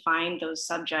 is to find those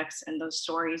subjects and those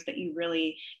stories that you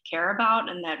really care about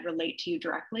and that relate to you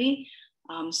directly.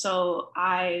 So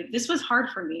this was hard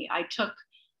for me. I took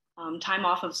time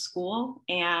off of school,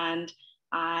 and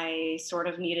I sort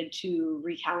of needed to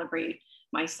recalibrate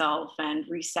myself and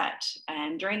reset.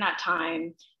 And during that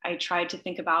time, I tried to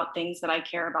think about things that I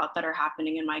care about that are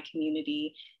happening in my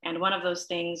community. And one of those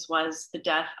things was the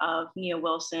death of Nia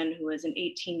Wilson, who was an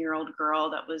 18-year-old girl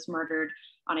that was murdered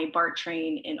on a BART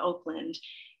train in Oakland.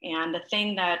 And the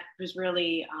thing that was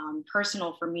really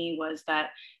personal for me was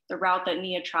that the route that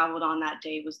Nia traveled on that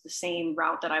day was the same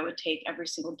route that I would take every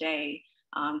single day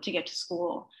to get to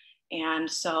school.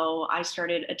 And so I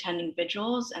started attending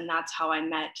vigils, and that's how I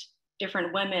met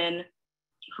different women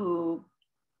who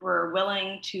were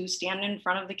willing to stand in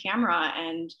front of the camera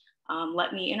and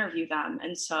let me interview them.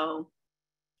 And so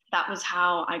that was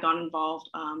how I got involved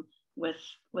with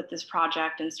this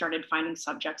project and started finding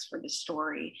subjects for this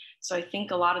story. So I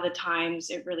think a lot of the times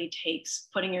it really takes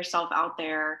putting yourself out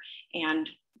there and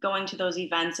going to those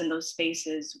events and those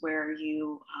spaces where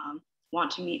you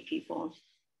want to meet people.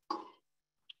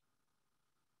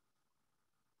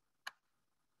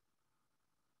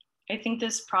 I think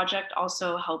this project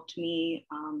also helped me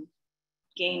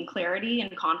gain clarity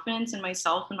and confidence in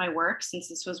myself and my work, since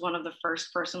this was one of the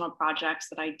first personal projects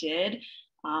that I did.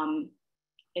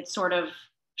 It sort of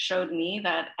showed me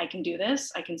that I can do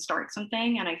this, I can start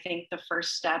something. And I think the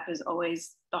first step is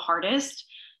always the hardest.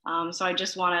 So I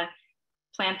just want to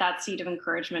plant that seed of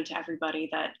encouragement to everybody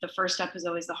that the first step is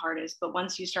always the hardest. But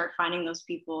once you start finding those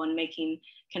people and making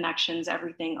connections,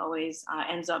 everything always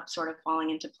ends up sort of falling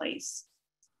into place.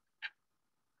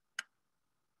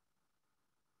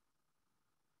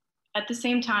 At the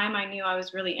same time, I knew I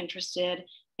was really interested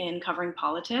in covering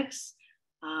politics.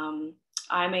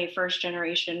 I'm a first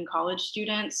generation college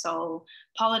student, so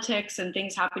politics and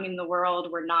things happening in the world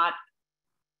were not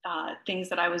things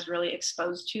that I was really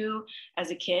exposed to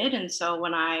as a kid. And so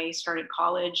when I started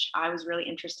college, I was really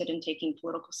interested in taking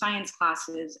political science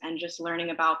classes and just learning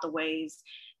about the ways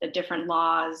that different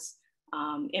laws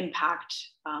impact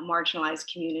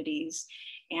marginalized communities.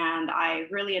 And I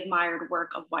really admired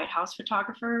work of White House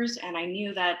photographers. And I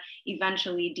knew that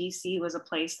eventually DC was a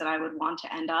place that I would want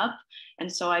to end up. And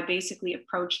so I basically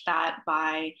approached that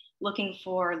by looking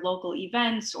for local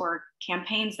events or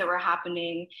campaigns that were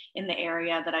happening in the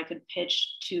area that I could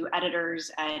pitch to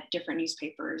editors at different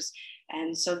newspapers.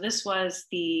 And so this was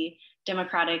the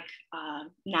Democratic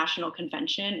National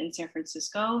Convention in San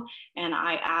Francisco. And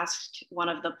I asked one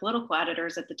of the political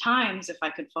editors at the Times if I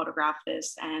could photograph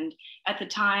this. And at the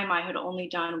time I had only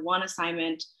done one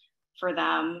assignment for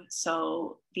them.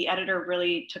 So the editor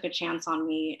really took a chance on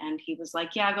me and he was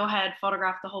like, yeah, go ahead,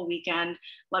 photograph the whole weekend.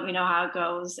 Let me know how it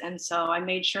goes. And so I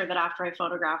made sure that after I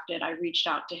photographed it, I reached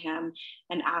out to him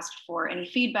and asked for any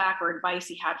feedback or advice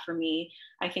he had for me.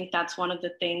 I think that's one of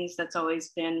the things that's always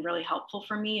been really helpful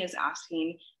for me, is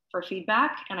asking for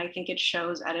feedback. And I think it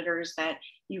shows editors that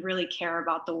you really care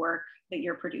about the work that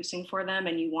you're producing for them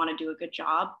and you want to do a good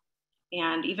job.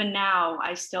 And even now,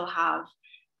 I still have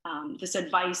this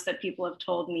advice that people have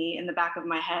told me in the back of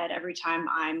my head every time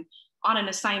I'm on an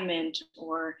assignment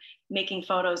or making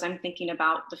photos. I'm thinking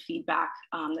about the feedback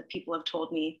that people have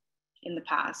told me in the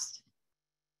past.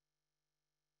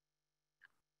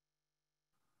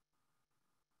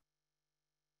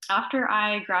 After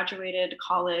I graduated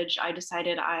college, I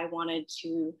decided I wanted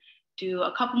to do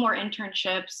a couple more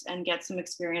internships and get some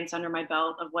experience under my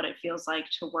belt of what it feels like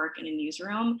to work in a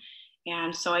newsroom.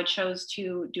 And so I chose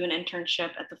to do an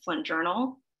internship at the Flint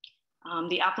Journal.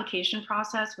 The application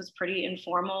process was pretty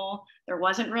informal. There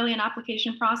wasn't really an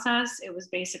application process. It was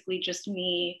basically just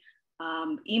me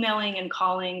emailing and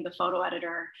calling the photo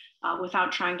editor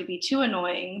without trying to be too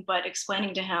annoying, but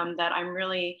explaining to him that I'm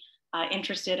really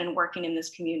interested in working in this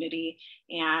community,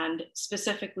 and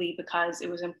specifically because it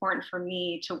was important for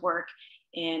me to work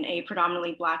in a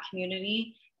predominantly Black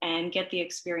community and get the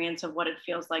experience of what it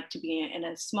feels like to be in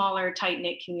a smaller,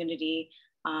 tight-knit community,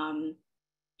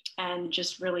 and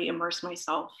just really immerse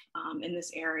myself in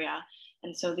this area.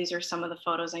 And so these are some of the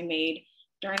photos I made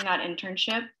during that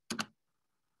internship.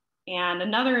 And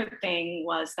another thing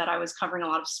was that I was covering a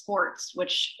lot of sports,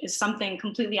 which is something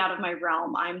completely out of my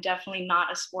realm. I'm definitely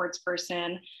not a sports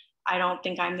person. I don't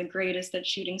think I'm the greatest at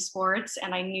shooting sports.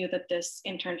 And I knew that this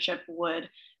internship would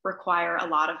require a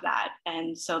lot of that.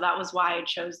 And so that was why I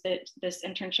chose this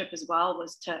internship as well,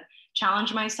 was to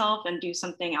challenge myself and do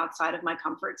something outside of my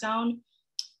comfort zone.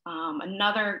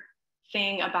 Another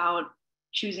thing about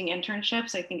choosing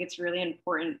internships, I think it's really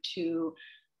important to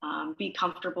be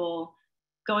comfortable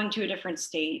going to a different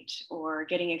state or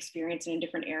getting experience in a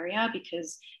different area,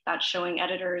 because that's showing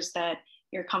editors that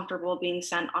you're comfortable being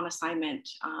sent on assignment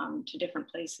to different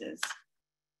places.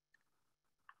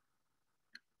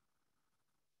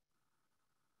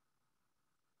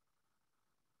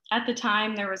 At the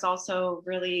time, there was also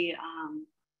really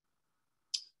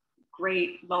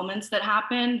great moments that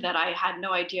happened that I had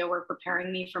no idea were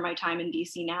preparing me for my time in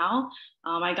DC now.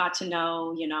 I got to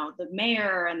know, the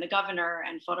mayor and the governor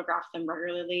and photograph them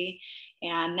regularly.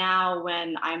 And now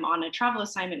when I'm on a travel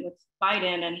assignment with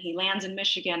Biden and he lands in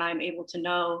Michigan, I'm able to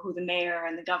know who the mayor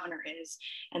and the governor is.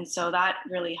 And so that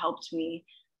really helped me,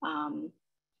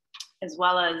 as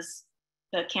well as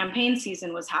the campaign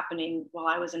season was happening while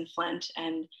I was in Flint.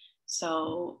 And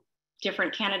so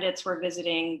different candidates were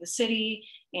visiting the city.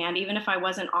 And even if I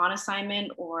wasn't on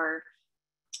assignment, or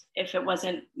if it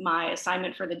wasn't my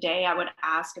assignment for the day, I would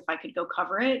ask if I could go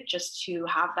cover it, just to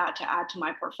have that to add to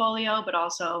my portfolio, but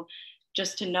also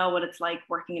just to know what it's like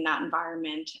working in that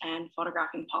environment and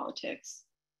photographing politics.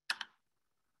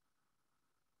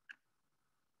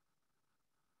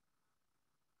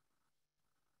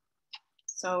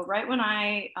 So right when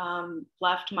I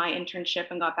left my internship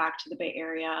and got back to the Bay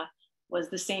Area was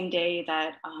the same day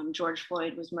that George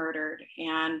Floyd was murdered.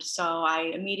 And so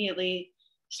I immediately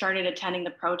started attending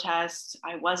the protests.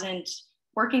 I wasn't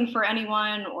working for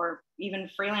anyone or even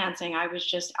freelancing. I was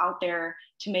just out there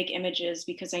to make images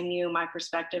because I knew my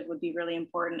perspective would be really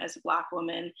important as a Black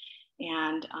woman.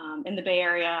 And in the Bay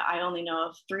Area, I only know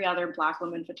of 3 other Black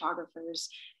women photographers.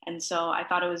 And so I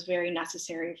thought it was very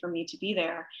necessary for me to be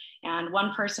there. And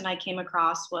one person I came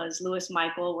across was Louis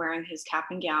Michael wearing his cap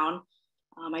and gown.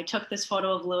 I took this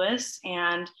photo of Louis,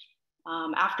 and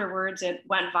afterwards it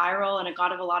went viral and it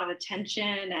got a lot of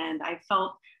attention. And I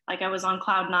felt like I was on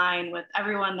cloud 9 with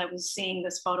everyone that was seeing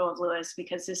this photo of Louis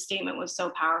because his statement was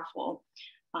so powerful.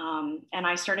 And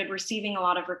I started receiving a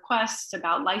lot of requests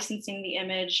about licensing the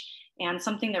image. And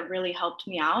something that really helped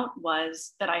me out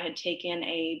was that I had taken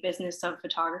a business of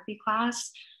photography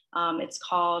class. It's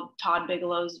called Todd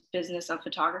Bigelow's Business of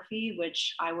Photography,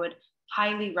 which I would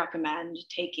highly recommend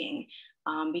taking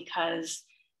because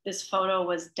this photo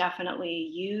was definitely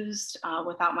used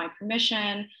without my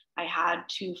permission. I had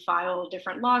to file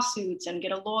different lawsuits and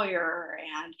get a lawyer,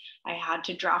 and I had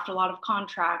to draft a lot of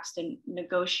contracts and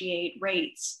negotiate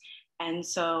rates. And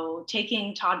so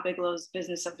taking Todd Bigelow's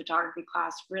Business of Photography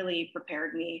class really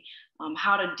prepared me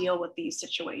how to deal with these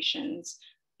situations.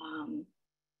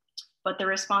 But the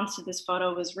response to this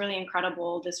photo was really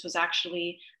incredible. This was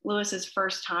actually Louis's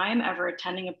first time ever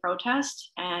attending a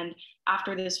protest. And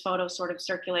after this photo sort of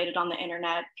circulated on the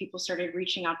internet, people started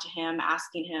reaching out to him,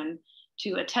 asking him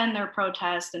to attend their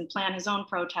protest and plan his own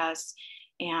protests.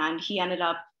 And he ended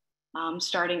up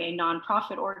starting a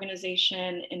nonprofit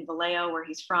organization in Vallejo, where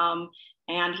he's from,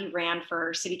 and he ran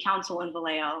for city council in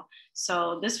Vallejo.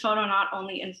 So this photo not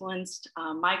only influenced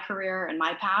my career and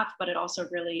my path, but it also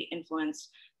really influenced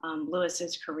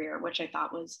Louis's career, which I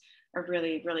thought was a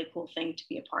really, really cool thing to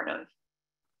be a part of.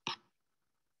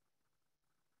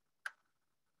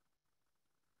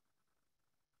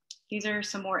 These are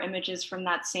some more images from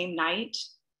that same night.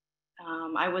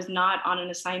 I was not on an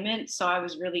assignment, so I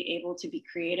was really able to be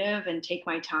creative and take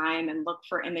my time and look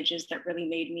for images that really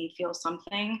made me feel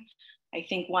something. I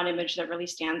think one image that really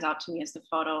stands out to me is the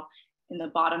photo in the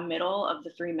bottom middle of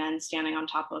the 3 men standing on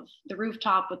top of the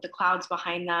rooftop with the clouds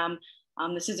behind them.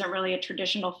 This isn't really a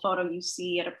traditional photo you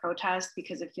see at a protest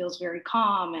because it feels very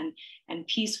calm and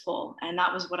peaceful. And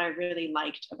that was what I really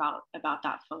liked about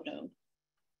that photo.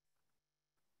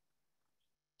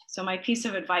 So my piece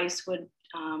of advice would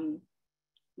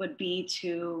be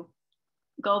to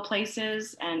go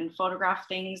places and photograph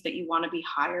things that you want to be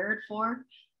hired for.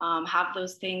 Have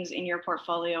those things in your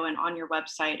portfolio and on your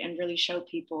website and really show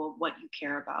people what you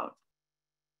care about.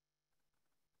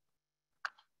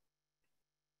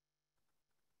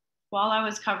 While I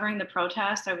was covering the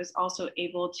protest, I was also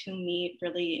able to meet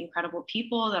really incredible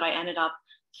people that I ended up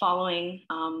following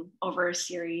over a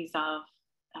series of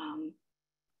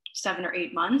 7 or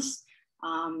 8 months.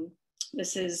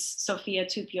 This is Sophia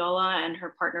Tupiola and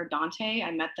her partner Dante.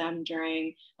 I met them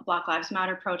during a Black Lives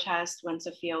Matter protest when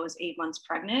Sophia was 8 months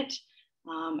pregnant.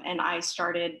 And I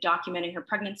started documenting her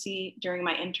pregnancy during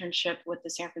my internship with the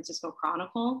San Francisco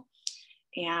Chronicle.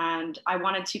 And I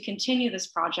wanted to continue this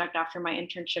project after my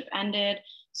internship ended.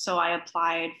 So I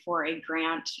applied for a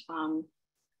grant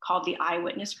called the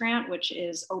Eyewitness grant, which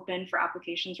is open for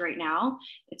applications right now.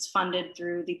 It's funded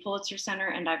through the Pulitzer Center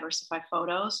and Diversify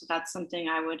Photo. So that's something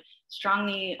I would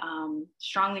strongly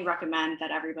recommend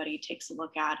that everybody takes a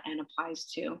look at and applies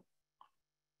to.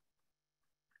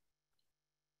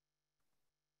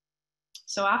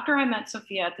 So after I met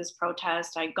Sophia at this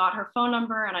protest, I got her phone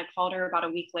number and I called her about a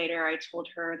week later. I told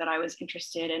her that I was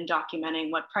interested in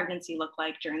documenting what pregnancy looked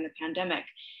like during the pandemic.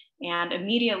 And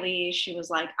immediately she was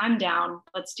like, I'm down,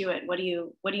 let's do it. What do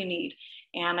you need?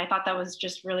 And I thought that was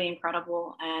just really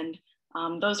incredible. And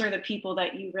those are the people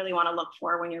that you really want to look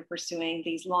for when you're pursuing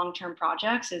these long-term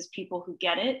projects, is people who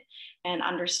get it and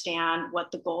understand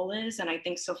what the goal is. And I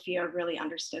think Sophia really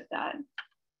understood that.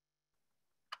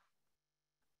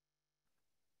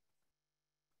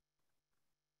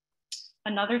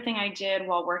 Another thing I did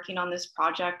while working on this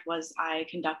project was I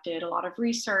conducted a lot of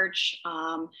research.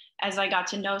 As I got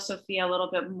to know Sophia a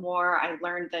little bit more, I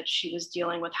learned that she was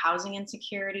dealing with housing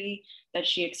insecurity, that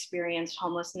she experienced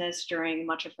homelessness during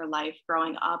much of her life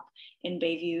growing up in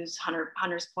Bayview's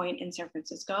Hunters Point in San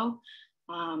Francisco.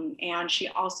 And she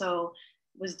also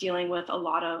was dealing with a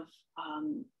lot of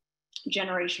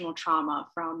generational trauma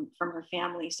from her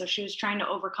family. So she was trying to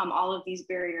overcome all of these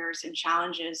barriers and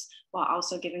challenges while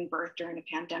also giving birth during a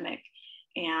pandemic.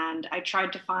 And I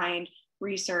tried to find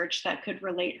research that could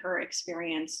relate her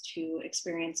experience to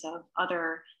experience of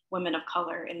other women of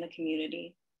color in the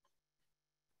community.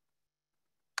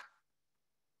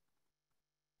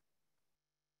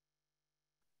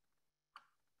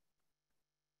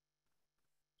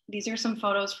 These are some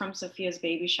photos from Sophia's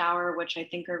baby shower, which I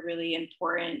think are really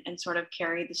important and sort of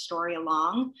carry the story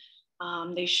along.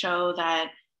 They show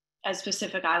that as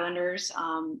Pacific Islanders,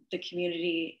 the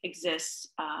community exists.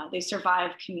 They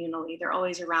survive communally. They're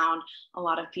always around a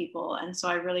lot of people. And so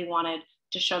I really wanted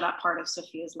to show that part of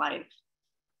Sophia's life.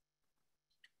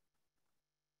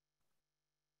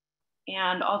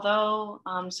 And although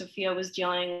Sophia was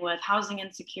dealing with housing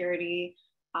insecurity,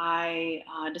 I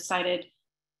decided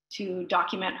to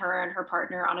document her and her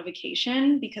partner on a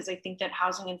vacation, because I think that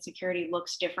housing insecurity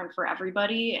looks different for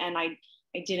everybody. And I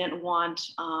didn't want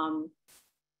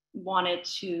it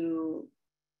to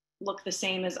look the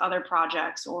same as other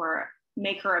projects or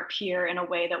make her appear in a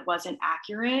way that wasn't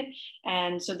accurate.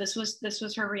 And so this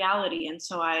was her reality. And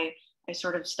so I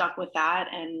sort of stuck with that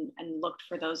and looked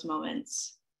for those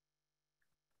moments.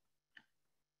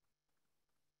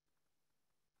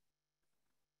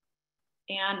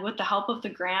 And with the help of the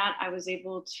grant, I was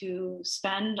able to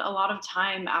spend a lot of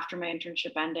time after my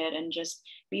internship ended and just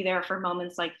be there for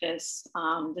moments like this.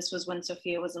 This was when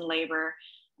Sophia was in labor.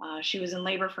 She was in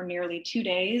labor for nearly 2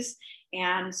 days.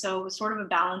 And so it was sort of a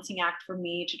balancing act for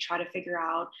me to try to figure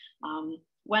out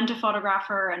when to photograph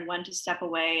her and when to step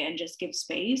away and just give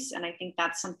space. And I think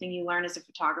that's something you learn as a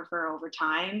photographer over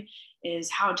time,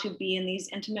 is how to be in these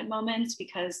intimate moments,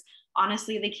 because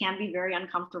honestly, they can be very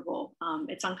uncomfortable.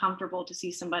 It's uncomfortable to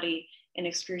see somebody in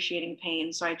excruciating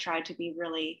pain. So I tried to be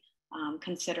really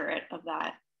considerate of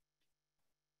that.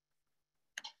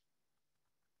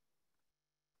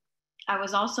 I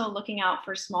was also looking out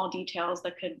for small details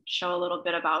that could show a little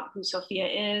bit about who Sophia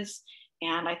is.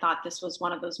 And I thought this was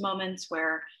one of those moments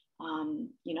where,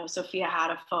 you know, Sophia had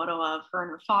a photo of her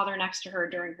and her father next to her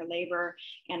during her labor.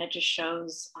 And it just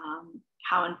shows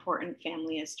how important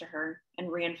family is to her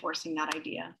and reinforcing that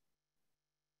idea.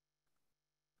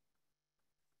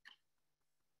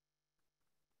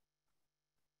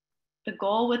 The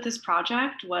goal with this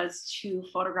project was to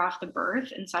photograph the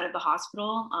birth inside of the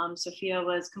hospital. Sophia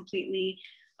was completely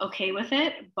okay with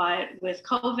it, but with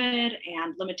COVID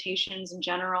and limitations in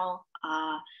general,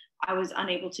 I was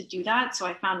unable to do that. So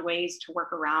I found ways to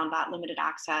work around that limited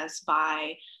access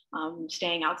by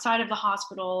staying outside of the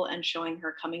hospital and showing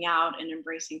her coming out and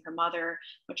embracing her mother,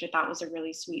 which I thought was a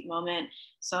really sweet moment.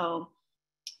 So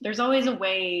there's always a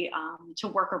way to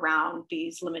work around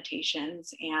these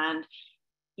limitations. And,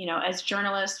 you know, as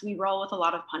journalists, we roll with a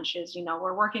lot of punches. You know,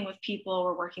 we're working with people,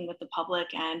 we're working with the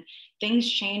public, and things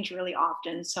change really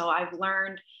often. So I've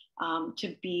learned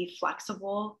to be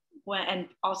flexible and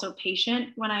also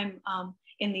patient when I'm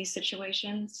in these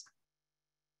situations.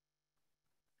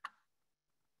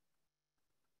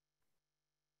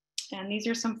 And these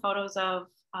are some photos of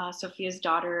Sophia's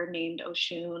daughter named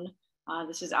Oshun.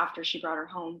 This is after she brought her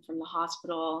home from the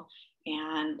hospital.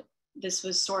 And this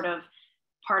was sort of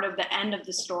part of the end of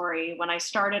the story. When I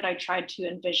started, I tried to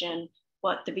envision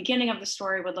what the beginning of the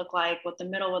story would look like, what the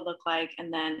middle would look like,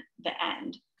 and then the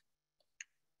end.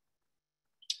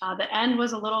 The end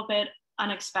was a little bit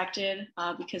unexpected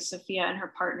because Sophia and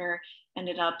her partner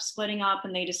ended up splitting up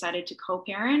and they decided to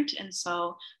co-parent. And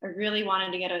so I really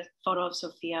wanted to get a photo of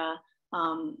Sophia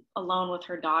alone with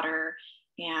her daughter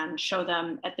and show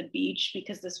them at the beach,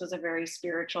 because this was a very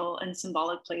spiritual and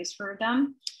symbolic place for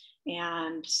them.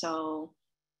 And so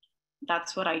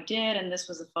that's what I did. And this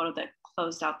was a photo that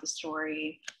closed out the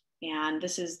story. And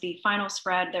this is the final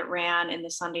spread that ran in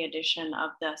the Sunday edition of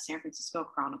the San Francisco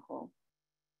Chronicle.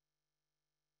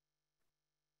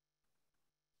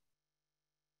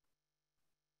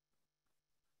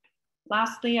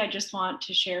 Lastly, I just want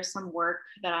to share some work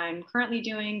that I'm currently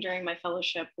doing during my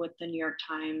fellowship with the New York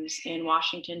Times in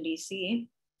Washington, D.C.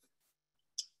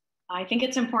 I think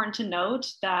it's important to note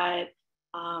that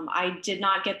I did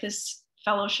not get this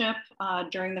fellowship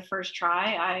during the first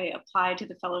try. I applied to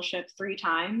the fellowship 3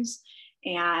 times,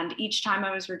 and each time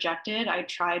I was rejected, I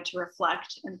tried to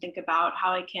reflect and think about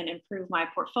how I can improve my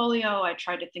portfolio. I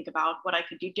tried to think about what I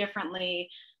could do differently,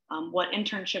 what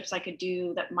internships I could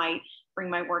do that might bring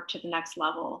my work to the next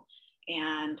level.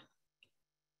 And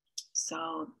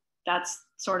so that's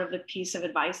sort of the piece of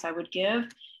advice I would give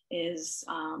is,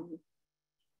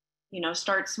 you know,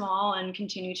 start small and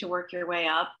continue to work your way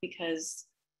up, because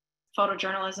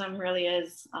photojournalism really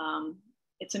is,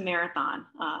 it's a marathon.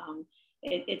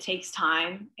 it takes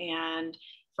time. And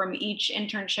from each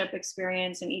internship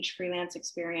experience and each freelance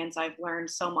experience, I've learned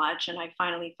so much, and I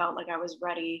finally felt like I was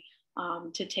ready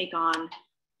to take on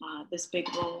this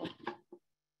big role.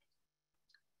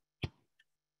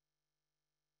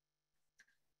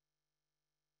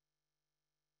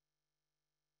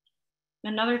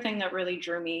 Another thing that really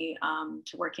drew me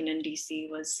to working in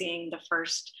DC was seeing the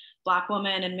first Black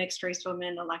woman and mixed race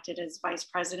woman elected as vice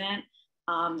president.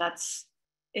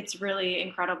 It's really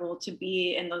incredible to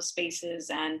be in those spaces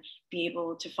and be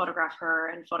able to photograph her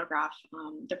and photograph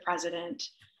the president,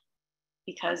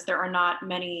 because there are not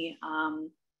many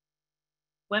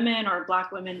women or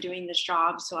Black women doing this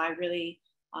job. So I really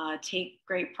take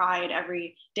great pride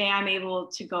every day I'm able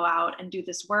to go out and do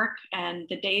this work. And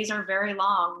the days are very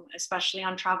long, especially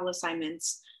on travel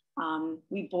assignments.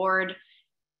 We board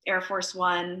Air Force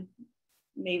One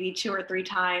maybe 2 or 3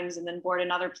 times, and then board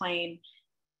another plane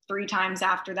 3 times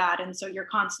after that. And so you're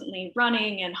constantly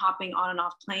running and hopping on and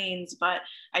off planes. But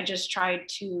I just tried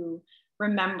to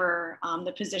remember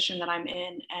the position that I'm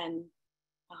in and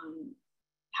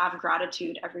have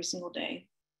gratitude every single day.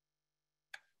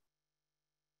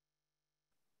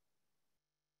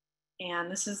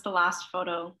 And this is the last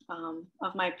photo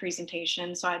of my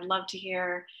presentation. So I'd love to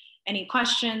hear any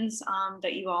questions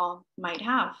that you all might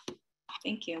have.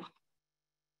 Thank you.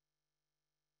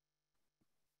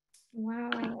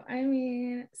 Wow, I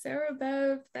mean,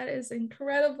 Sarabeth, that is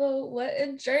incredible. What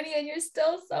a journey, and you're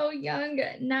still so young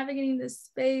navigating this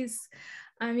space.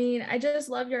 I mean, I just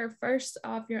love your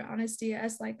honesty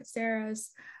as like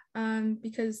Sarah's,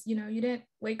 because, you know, you didn't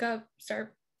wake up,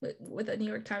 start with a New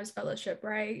York Times fellowship,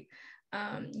 right?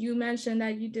 You mentioned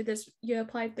that you did this, you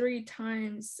applied 3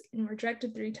 times and were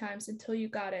rejected 3 times until you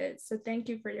got it. So thank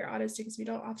you for your honesty, because we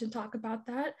don't often talk about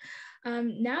that.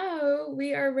 Now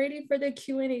we are ready for the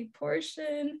Q&A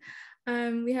portion.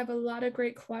 We have a lot of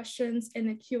great questions in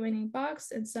the Q&A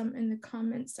box and some in the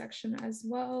comment section as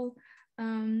well.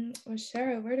 Well,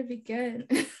 Shara, where to begin?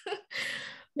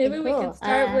 Maybe we can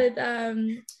start with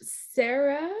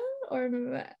Sarah,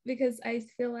 or because I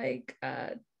feel like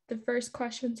the first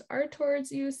questions are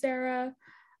towards you, Sarah.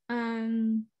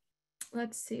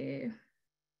 Let's see.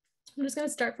 I'm just going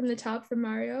to start from the top for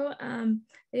Mario.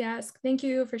 They ask, thank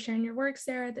you for sharing your work,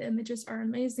 Sarah. The images are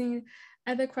amazing.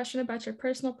 I have a question about your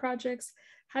personal projects.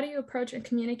 How do you approach and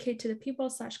communicate to the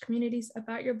people/communities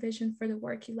about your vision for the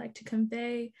work you like to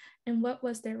convey? And what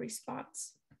was their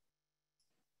response?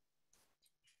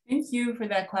 Thank you for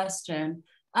that question.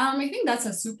 I think that's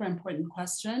a super important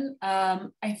question.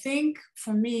 I think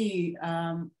for me,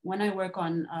 when I work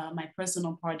on my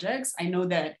personal projects, I know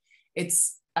that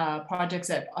it's projects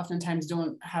that oftentimes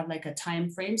don't have like a time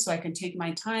frame, so I can take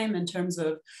my time in terms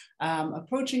of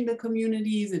approaching the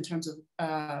communities, in terms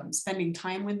of spending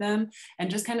time with them,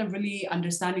 and just kind of really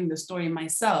understanding the story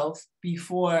myself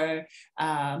before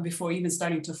even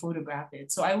starting to photograph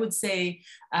it. So I would say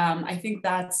I think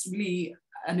that's really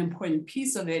an important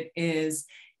piece of it is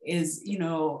you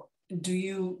know, do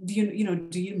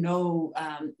you know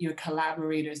your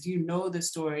collaborators? Do you know the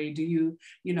story? Do you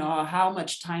know how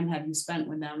much time have you spent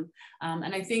with them?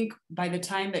 And I think by the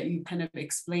time that you kind of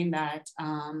explain that,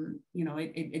 you know,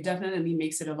 it definitely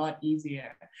makes it a lot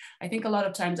easier. I think a lot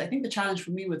of times, I think the challenge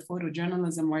for me with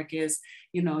photojournalism work is,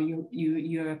 you know,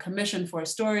 you're commissioned for a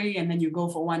story, and then you go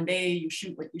for one day, you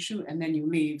shoot what you shoot, and then you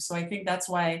leave. So I think that's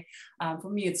why for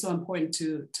me it's so important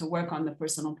to work on the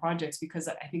personal projects, because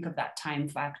I think of that time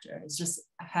factor. It's just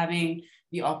having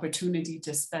the opportunity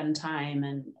to spend time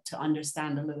and to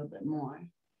understand a little bit more.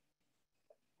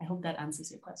 I hope that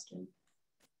answers your question.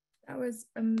 That was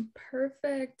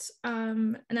perfect.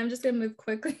 And I'm just gonna move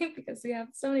quickly because we have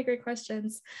so many great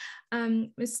questions.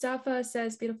 Mustafa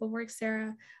says, beautiful work,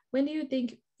 Sarah. When do you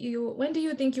think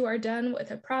you are done with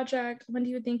a project? When do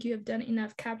you think you have done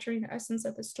enough capturing the essence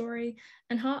of the story?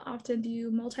 And how often do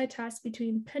you multitask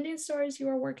between pending stories you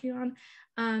are working on?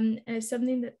 And is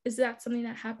that something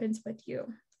that happens with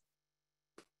you?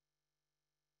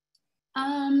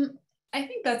 I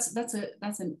think that's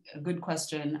a good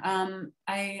question.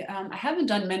 I haven't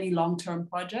done many long-term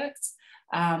projects.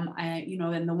 You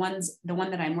know, and the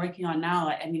one that I'm working on now,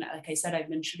 I mean, like I said, I've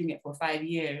been shooting it for 5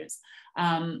 years.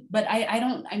 But I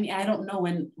don't know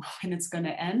when it's going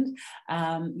to end.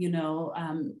 You know,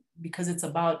 because it's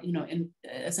about, you know,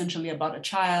 essentially about a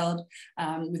child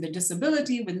with a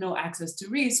disability, with no access to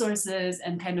resources,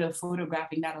 and kind of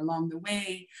photographing that along the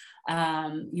way.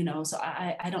 You know, so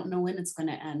I don't know when it's going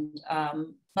to end.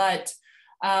 But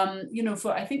you know,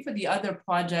 I think for the other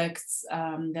projects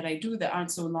that I do that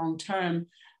aren't so long term,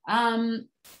 I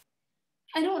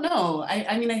don't know.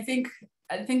 I mean, I think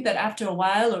I think that after a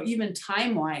while, or even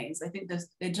time-wise, I think this,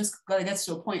 it just gets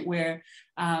to a point where,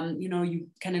 you know, you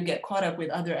kind of get caught up with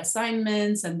other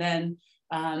assignments, and then,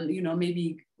 you know,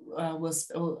 maybe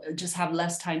we'll just have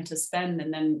less time to spend,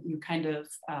 and then you kind of,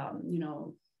 you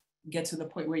know, get to the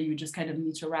point where you just kind of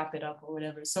need to wrap it up or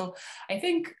whatever. So I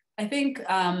think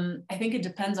it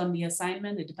depends on the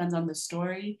assignment. It depends on the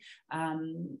story.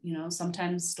 You know,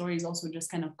 sometimes stories also just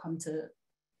kind of come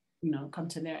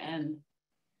to their end.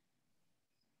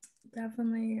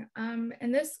 Definitely.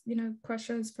 And this, you know,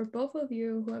 question is for both of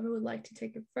you, whoever would like to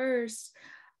take it first.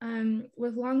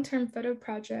 With long-term photo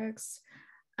projects,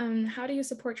 how do you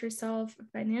support yourself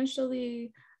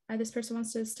financially? This person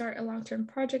wants to start a long-term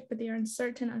project, but they are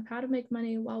uncertain of how to make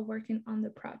money while working on the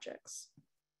projects.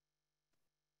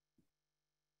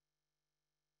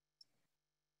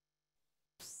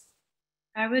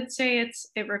 I would say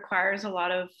it requires a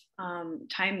lot of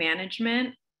time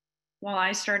management. While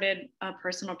I started a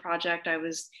personal project, I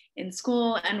was in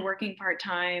school and working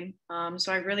part-time.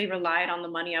 So I really relied on the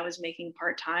money I was making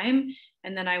part-time.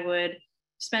 And then I would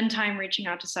spend time reaching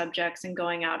out to subjects and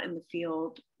going out in the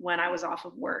field when I was off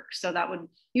of work. So that would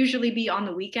usually be on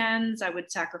the weekends. I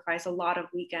would sacrifice a lot of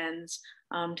weekends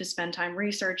to spend time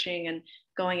researching and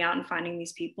going out and finding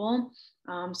these people.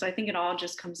 So I think it all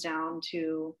just comes down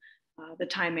to the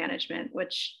time management,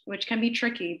 which can be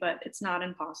tricky, but it's not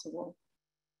impossible.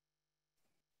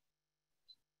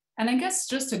 And I guess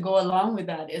just to go along with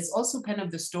that is also kind of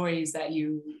the stories that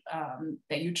you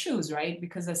choose, right?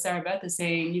 Because as Sarabeth is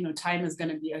saying, you know, time is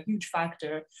going to be a huge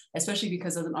factor, especially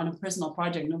because on a personal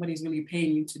project, nobody's really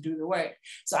paying you to do the work.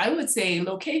 So I would say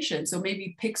location. So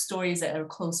maybe pick stories that are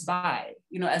close by,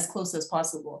 you know, as close as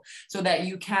possible, so that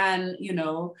you can, you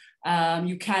know,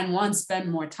 you can one,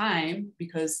 spend more time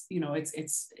because, you know,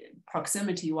 it's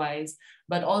proximity wise,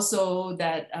 but also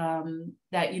that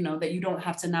that, you know, that you don't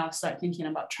have to now start thinking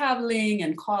about traveling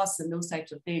and costs and those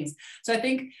types of things. So I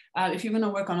think if you're going to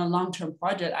work on a long-term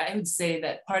project, I would say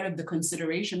that part of the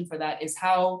consideration for that is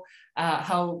how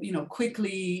you know,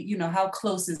 quickly, you know, how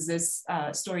close is this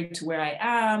story to where I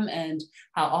am, and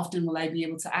how often will I be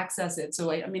able to access it?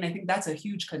 So I mean, I think that's a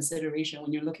huge consideration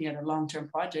when you're looking at a long-term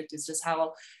project, is just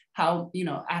how, you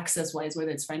know, access wise,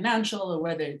 whether it's financial or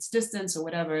whether it's distance or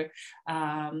whatever,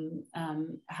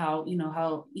 how, you know,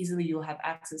 how easily you'll have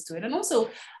access to it. And also,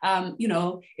 you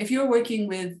know, if you're working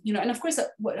with, you know, and of course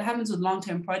what happens with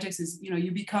long-term projects is, you know,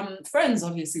 you become friends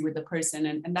obviously with the person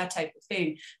and that type of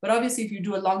thing. But obviously if you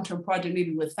do a long-term project,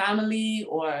 maybe with family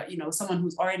or, you know, someone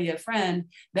who's already a friend,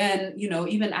 then, you know,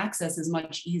 even access is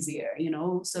much easier, you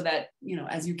know, so that, you know,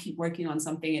 as you keep working on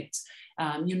something, it's,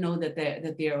 you know, that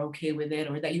they're okay with it,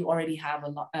 or that you already have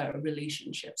a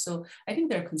relationship. So I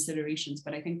think there are considerations,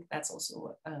 but I think that's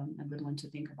also a good one to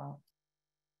think about.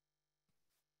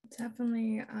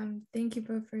 Definitely. Thank you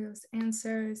both for those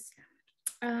answers.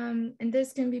 And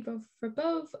this can be both for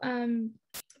both.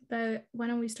 But why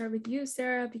don't we start with you,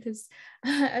 Sarah? Because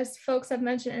as folks have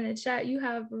mentioned in the chat, you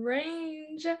have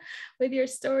range with your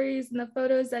stories and the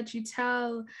photos that you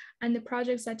tell and the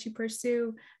projects that you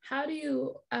pursue. How do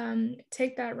you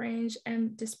take that range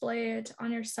and display it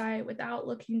on your site without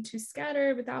looking too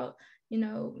scattered, without, you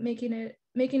know, making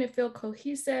it feel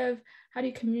cohesive? How do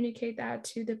you communicate that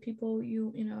to the people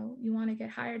you want to get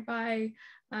hired by?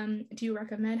 Do you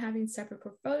recommend having separate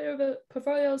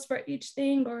portfolios for each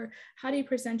thing, or how do you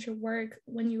present your work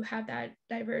when you have that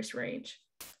diverse range?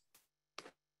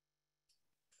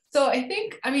 So I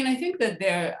think that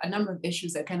there are a number of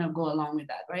issues that kind of go along with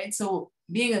that, right? So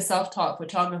being a self-taught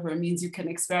photographer means you can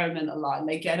experiment a lot.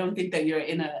 Like, I don't think that you're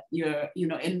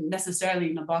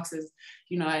necessarily in a box as,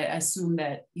 you know, I assume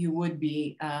that you would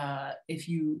be if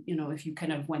you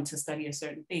kind of went to study a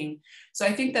certain thing. So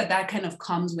I think that kind of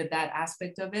comes with that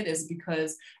aspect of it, is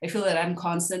because I feel that I'm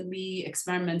constantly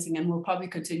experimenting and will probably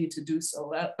continue to do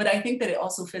so. But I think that it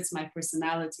also fits my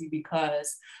personality,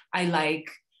 because I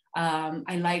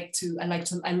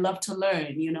love to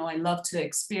learn, you know, I love to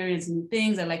experience new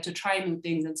things. I like to try new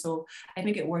things. And so I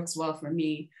think it works well for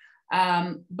me.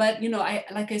 But, you know,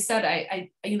 like I said,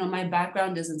 you know, my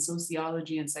background is in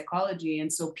sociology and psychology.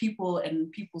 And so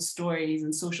people's stories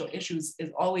and social issues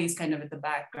is always kind of at the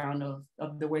background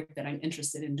of the work that I'm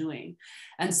interested in doing.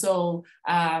 And so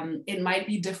it might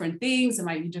be different things, it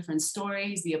might be different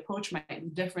stories, the approach might be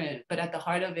different, but at the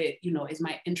heart of it, you know, is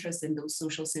my interest in those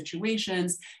social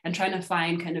situations and trying to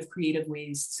find kind of creative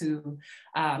ways to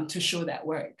show that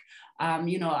work.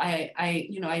 You know,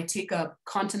 I take a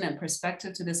continent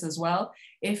perspective to this as well.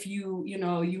 if you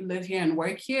live here and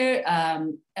work here,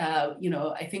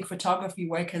 I think photography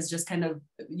work has just kind of,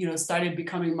 started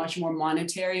becoming much more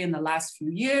monetary in the last few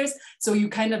years. So you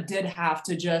kind of did have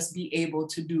to just be able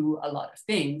to do a lot of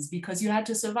things because you had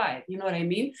to survive, you know what I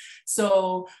mean?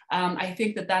 So I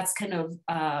think that kind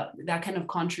of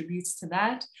contributes to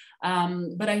that.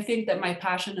 But I think that my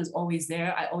passion is always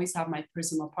there. I always have my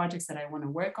personal projects that I want to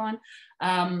work on.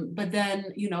 But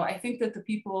then, I think that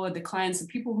the clients, the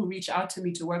people who reach out to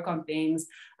me to work on things,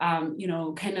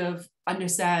 kind of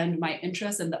understand my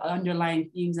interests and the underlying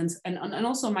themes and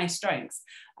also my strengths.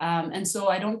 And so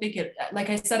I don't think like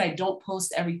I said, I don't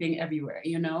post everything everywhere,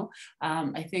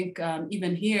 I think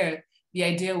even here, the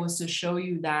idea was to show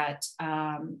you that,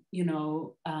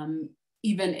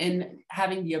 even in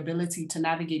having the ability to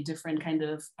navigate different kind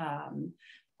of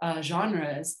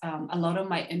genres, a lot of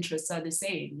my interests are the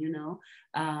same,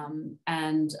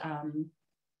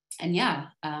 and yeah,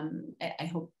 I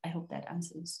hope that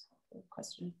answers the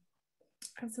question.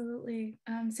 Absolutely.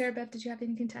 Sarabeth, did you have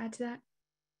anything to add to that?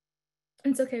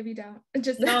 It's okay if you don't.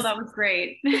 No, that was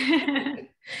great.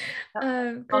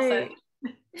 Great.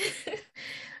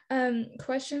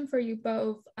 Question for you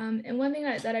both. And one thing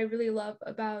that I really love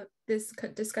about this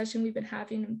discussion we've been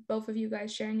having, and both of you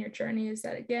guys sharing your journey, is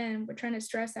that, again, we're trying to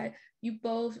stress that you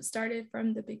both started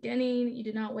from the beginning. You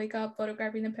did not wake up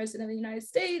photographing the President of the United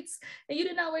States, and you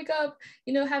did not wake up,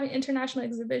 having international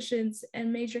exhibitions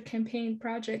and major campaign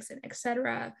projects and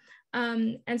etc.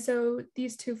 And so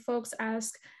these two folks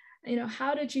ask,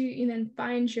 how did you even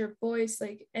find your voice?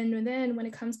 And then when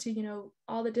it comes to,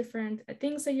 all the different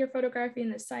things that you're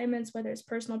photographing, assignments, whether it's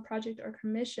personal project or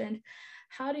commissioned,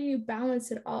 how do you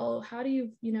balance it all? How do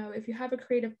you, if you have a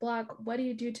creative block, what do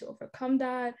you do to overcome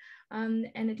that?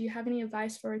 And do you have any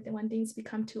advice for it when things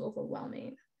become too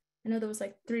overwhelming? I know there was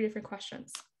 3 different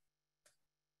questions.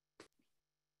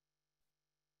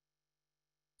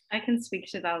 I can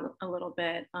speak to that a little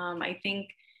bit. I think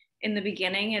in the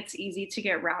beginning, it's easy to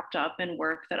get wrapped up in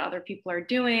work that other people are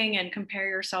doing and compare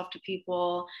yourself to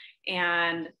people.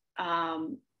 And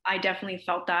I definitely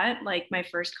felt that my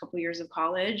first couple years of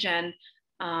college. And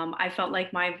I felt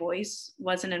like my voice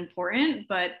wasn't important,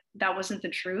 but that wasn't the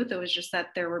truth. It was just that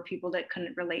there were people that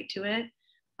couldn't relate to it.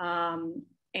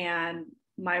 And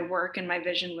my work and my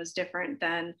vision was different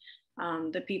than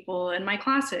the people in my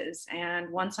classes.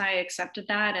 And once I accepted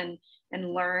that and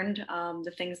learned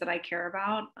the things that I care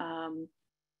about,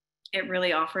 it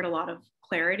really offered a lot of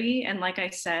clarity. And like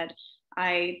I said,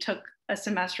 I took a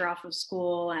semester off of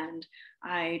school and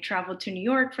I traveled to New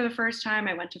York for the first time.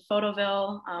 I went to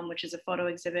Photoville, which is a photo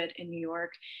exhibit in New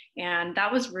York. And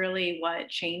that was really what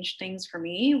changed things for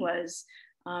me, was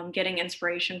getting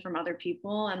inspiration from other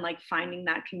people and finding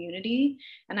that community.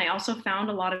 And I also found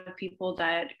a lot of people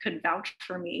that could vouch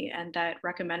for me and that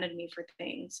recommended me for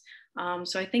things.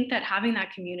 So I think that having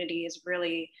that community is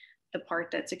really the part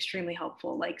that's extremely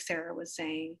helpful, like Sarah was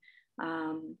saying.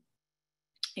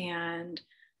 And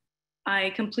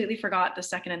I completely forgot the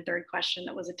second and third question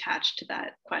that was attached to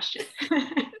that question.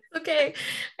 Okay,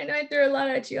 I know I threw a lot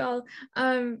at you all.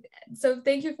 So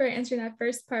thank you for answering that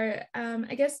first part.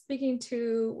 I guess speaking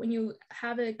to when you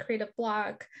have a creative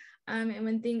block and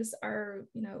when things are,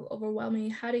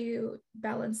 overwhelming, how do you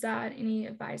balance that? Any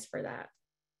advice for that?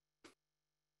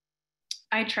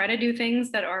 I try to do things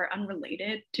that are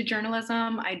unrelated to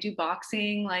journalism. I do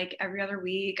boxing every other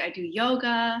week. I do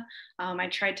yoga. I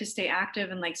try to stay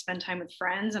active and spend time with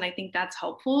friends. And I think that's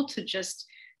helpful to just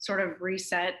sort of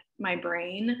reset my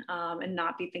brain and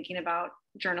not be thinking about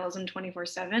journalism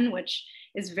 24/7, which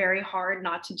is very hard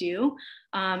not to do.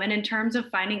 And in terms of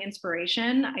finding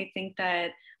inspiration, I think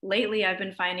that lately I've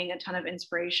been finding a ton of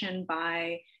inspiration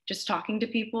by just talking to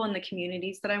people in the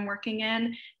communities that I'm working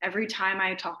in. Every time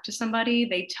I talk to somebody,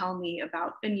 they tell me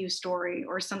about a new story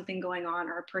or something going on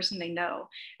or a person they know.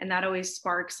 And that always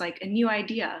sparks a new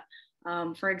idea.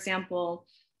 For example,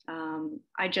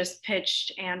 I just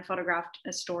pitched and photographed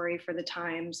a story for the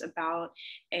Times about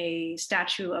a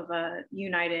statue of a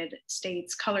United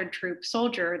States colored troop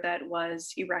soldier that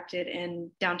was erected in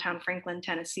downtown Franklin,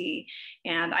 Tennessee.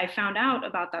 And I found out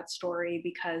about that story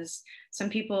because some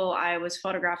people I was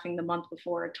photographing the month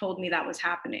before told me that was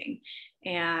happening.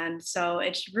 And so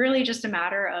it's really just a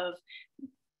matter of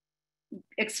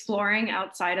exploring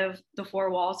outside of the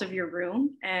 4 walls of your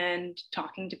room and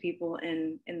talking to people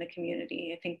in the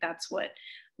community. I think that's what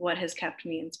has kept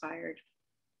me inspired.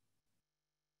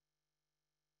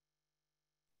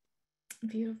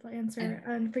 Beautiful answer.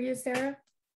 And for you, Sarah?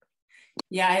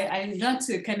 Yeah, I want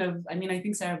to kind of, I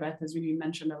think Sarabeth has really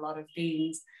mentioned a lot of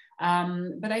things,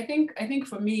 but I think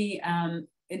for me,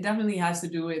 it definitely has to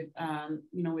do with,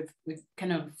 with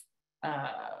kind of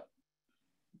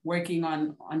working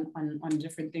on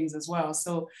different things as well.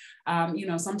 So, you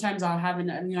know, sometimes I'll have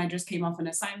I just came off an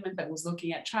assignment that was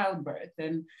looking at childbirth,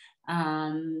 and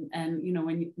you know,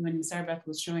 when Sarabeth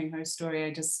was showing her story,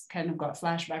 I just kind of got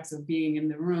flashbacks of being in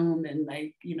the room and,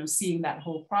 like, you know, seeing that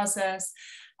whole process.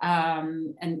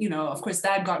 And, you know, of course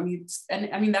that got me, and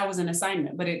I mean, that was an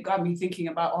assignment, but it got me thinking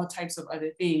about all types of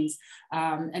other things.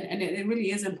 And it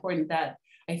really is important that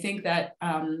I think that,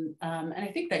 and I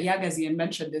think that Yagazian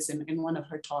mentioned this in one of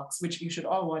her talks, which you should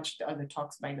all watch the other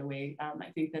talks, by the way. I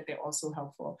think that they're also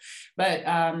helpful. But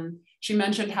she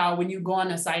mentioned how when you go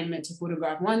on assignment to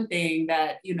photograph one thing,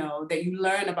 that, you know, that you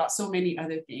learn about so many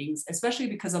other things, especially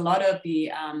because a lot of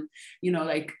the, you know,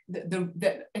 like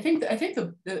I think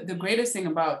the greatest thing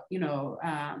about, you know,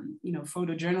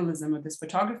 photojournalism or this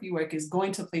photography work is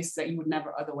going to places that you would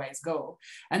never otherwise go.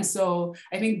 And so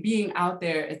I think being out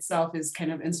there itself is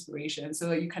kind of inspiration.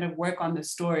 So you kind of work on the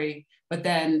story, but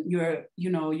then you're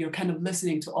kind of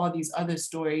listening to all these other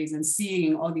stories and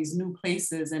seeing all these new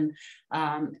places, and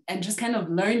just kind of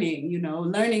learning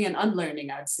and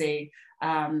unlearning, I'd say.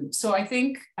 So I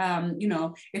think, you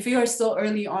know, if you are still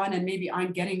early on and maybe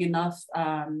aren't getting enough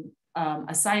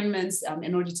assignments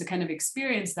in order to kind of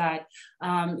experience that,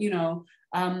 you know,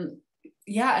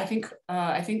 yeah, I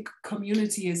think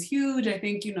community is huge. I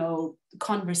think, you know,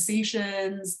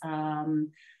 conversations,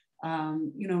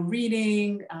 you know,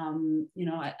 reading, you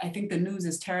know, I think the news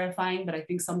is terrifying, but I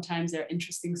think sometimes there are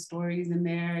interesting stories in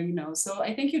there, you know. So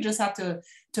I think you just have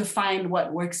to find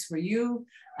what works for you,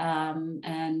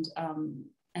 and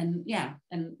yeah,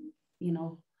 and, you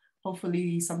know,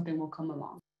 hopefully something will come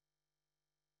along.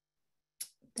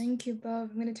 Thank you both.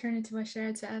 I'm going to turn it to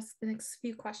Ashera to ask the next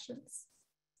few questions.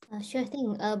 Sure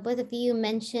thing. Both of you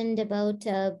mentioned about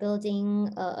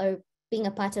building or being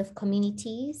a part of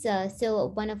communities. So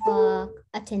one of our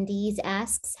attendees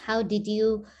asks, how did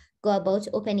you go about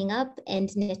opening up and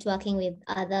networking with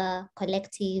other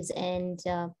collectives and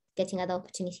getting other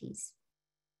opportunities?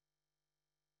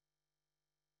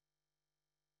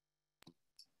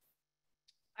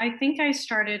 I think I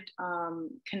started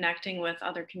connecting with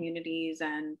other communities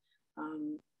and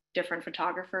different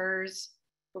photographers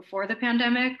before the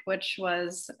pandemic, which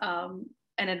was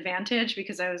an advantage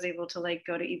because I was able to, like,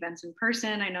 go to events in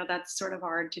person. I know that's sort of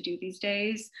hard to do these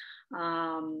days.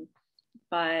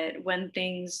 But when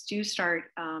things do start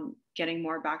getting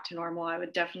more back to normal, I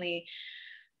would definitely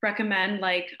recommend,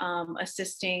 like,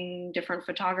 assisting different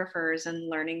photographers and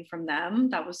learning from them.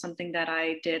 That was something that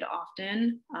I did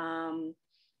often,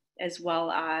 as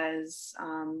well as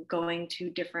going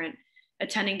to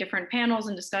attending different panels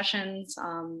and discussions,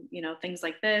 you know, things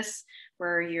like this,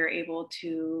 where you're able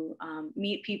to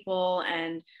meet people.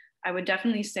 And I would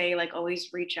definitely say, like,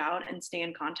 always reach out and stay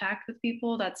in contact with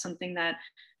people. That's something that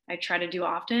I try to do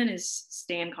often, is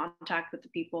stay in contact with the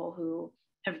people who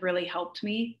have really helped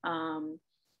me,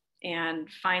 and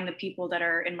find the people that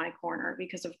are in my corner,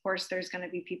 because of course there's going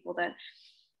to be people that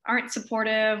aren't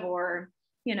supportive, or,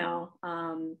 you know,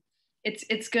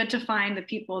 it's good to find the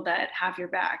people that have your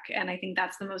back. And I think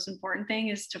that's the most important thing,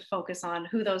 is to focus on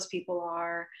who those people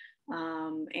are.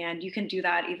 And you can do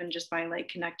that even just by, like,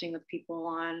 connecting with people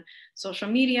on social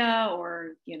media,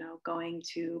 or, you know, going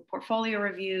to portfolio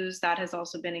reviews. That has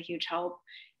also been a huge help,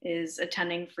 is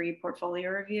attending free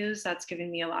portfolio reviews. That's giving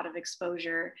me a lot of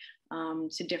exposure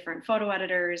to different photo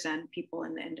editors and people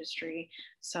in the industry.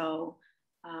 So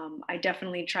I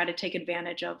definitely try to take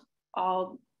advantage of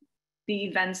all the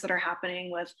events that are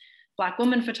happening with Black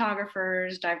women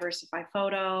photographers, Diversify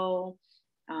Photo,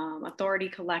 Authority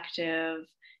Collective,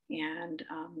 and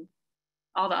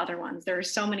all the other ones. There are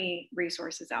so many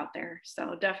resources out there,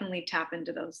 so definitely tap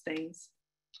into those things.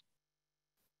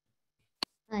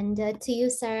 And to you,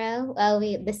 Sarah,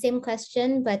 the same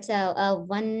question, but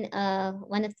one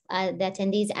of the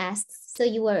attendees asks, so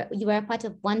you were a part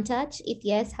of One Touch? If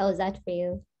yes, how is that for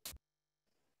you?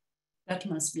 That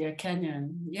must be a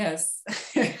Kenyan, yes.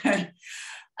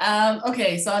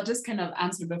 Okay, so I'll just kind of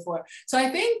answer before. So I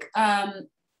think,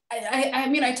 I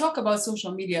mean, I talk about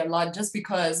social media a lot just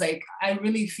because, like, I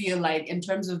really feel like in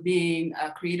terms of being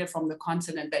a creator from the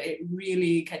continent, that it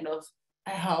really kind of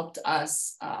helped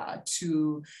us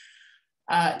to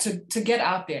get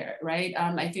out there, right?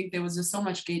 I think there was just so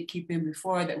much gatekeeping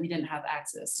before that we didn't have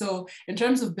access. So in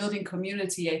terms of building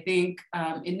community, I think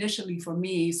initially for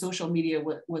me, social media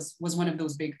was one of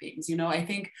those big things. You know, I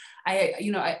think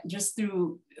I just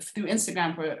through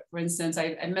Instagram, for instance,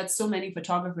 I met so many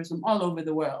photographers from all over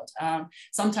the world.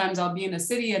 Sometimes I'll be in a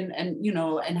city and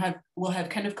we'll have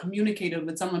kind of communicated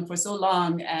with someone for so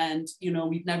long, and, you know,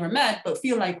 we've never met, but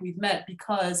feel like we've met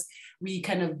because we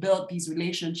kind of built these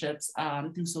relationships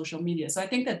through social media. So I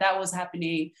think that that was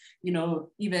happening, you know,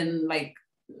 even like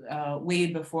way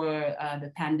before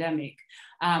the pandemic.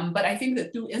 But I think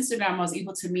that through Instagram, I was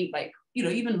able to meet like, you know,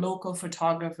 even local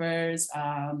photographers,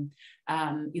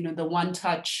 you know, the one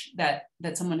touch that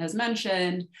someone has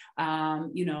mentioned,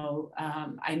 you know,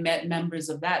 I met members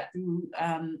of that through,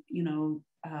 you know,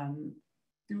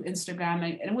 through Instagram,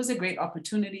 and it was a great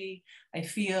opportunity. I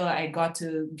feel I got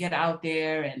to get out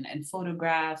there and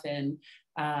photograph and,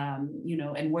 you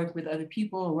know, and work with other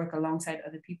people, work alongside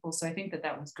other people. So I think that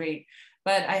that was great.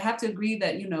 But I have to agree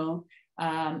that, you know,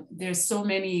 there's so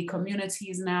many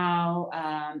communities now,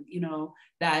 you know,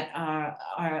 that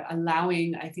are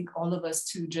allowing, I think, all of us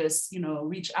to just, you know,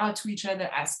 reach out to each other,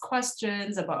 ask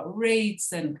questions about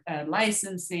rates and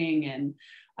licensing and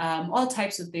all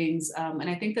types of things. And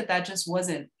I think that that just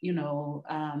wasn't, you know,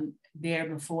 there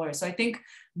before. So I think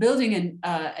building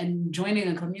and joining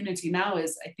a community now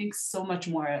is, I think, so much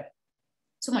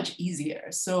easier.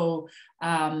 So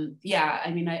yeah, I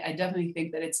mean, I definitely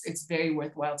think that it's very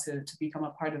worthwhile to become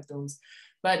a part of those.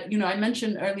 But, you know, I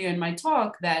mentioned earlier in my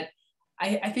talk that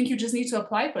I think you just need to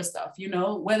apply for stuff, you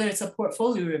know, whether it's a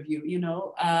portfolio review, you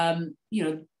know,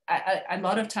 a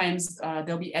lot of times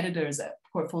there'll be editors at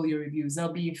portfolio reviews.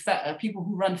 There'll be people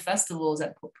who run festivals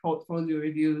at portfolio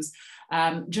reviews.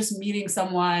 Just meeting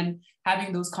someone,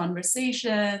 having those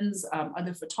conversations,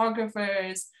 other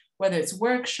photographers, whether it's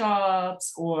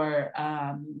workshops or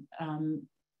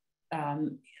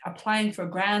applying for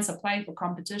grants, applying for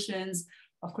competitions.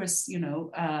 Of course, you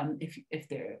know, if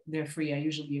they're free, I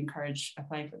usually encourage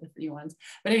applying for the free ones.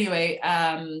 But anyway,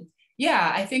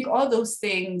 yeah, I think all those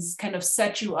things kind of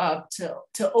set you up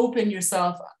to open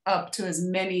yourself up to as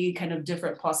many kind of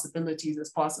different possibilities as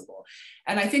possible.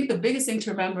 And I think the biggest thing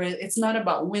to remember is it's not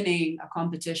about winning a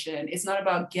competition. It's not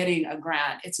about getting a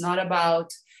grant. It's not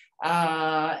about,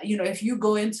 you know, if you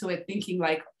go into it thinking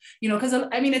like, you know, because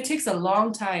I mean, it takes a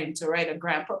long time to write a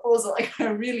grant proposal, like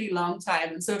a really long time.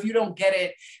 And so if you don't get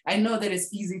it, I know that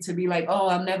it's easy to be like, oh,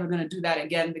 I'm never going to do that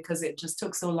again because it just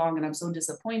took so long and I'm so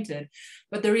disappointed.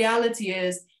 But the reality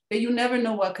is that you never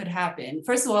know what could happen.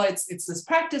 First of all, it's this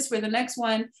practice for the next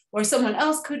one, or someone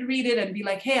else could read it and be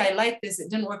like, hey, I like this. It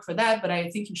didn't work for that, but I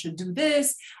think you should do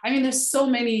this. I mean, there's so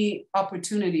many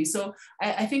opportunities. So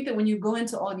I think that when you go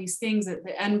into all these things, that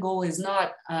the end goal is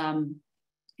not,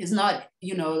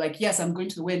 you know, like, yes, I'm going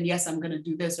to win. Yes, I'm going to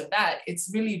do this or that.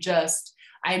 It's really just,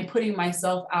 I'm putting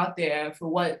myself out there for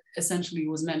what essentially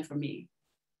was meant for me.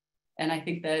 And I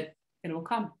think that it will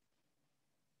come.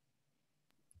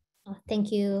 Oh,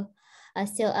 thank you.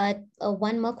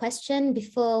 One more question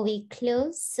before we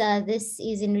close. This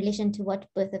is in relation to what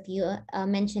both of you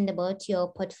mentioned about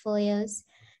your portfolios.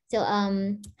 So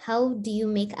how do you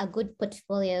make a good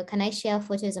portfolio? Can I share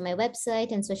photos on my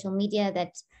website and social media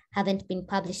that haven't been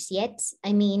published yet?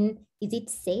 I mean, is it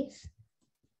safe?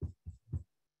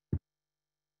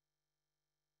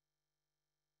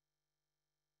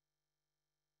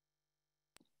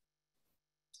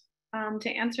 To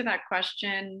answer that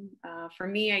question, for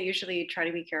me, I usually try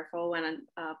to be careful when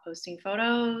I'm posting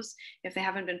photos if they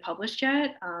haven't been published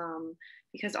yet,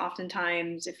 because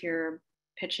oftentimes if you're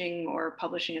pitching or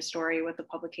publishing a story with a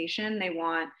publication, they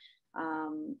want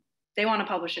to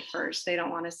publish it first. They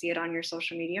don't want to see it on your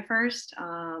social media first.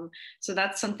 So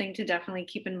that's something to definitely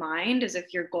keep in mind, is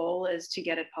if your goal is to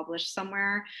get it published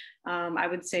somewhere, I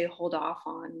would say hold off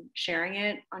on sharing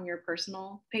it on your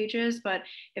personal pages. But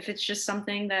if it's just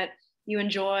something that you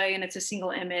enjoy and it's a single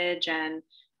image and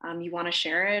you want to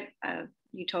share it,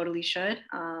 you totally should.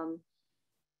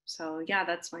 So yeah,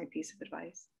 that's my piece of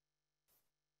advice.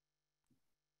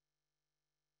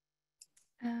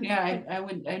 Yeah, I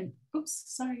would, oops,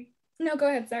 sorry. No, go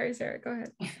ahead. Sorry, Sarah, go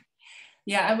ahead.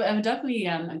 Yeah, I would definitely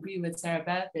agree with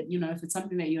Sarabeth that, you know, if it's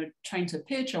something that you're trying to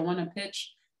pitch or want to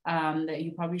pitch, that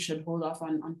you probably should hold off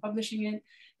on publishing it.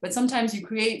 But sometimes you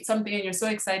create something and you're so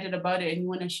excited about it and you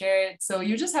want to share it. So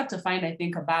you just have to find, I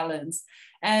think, a balance.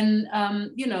 And,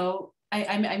 you know,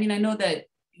 I mean, I know that,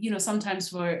 you know, sometimes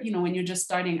for, you know, when you're just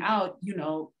starting out, you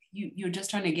know, you're just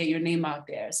trying to get your name out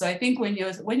there. So I think when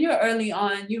you're early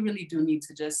on, you really do need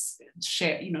to just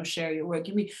share your work.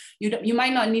 You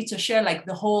might not need to share like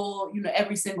the whole, you know,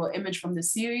 every single image from the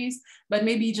series, but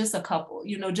maybe just a couple,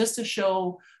 you know, just to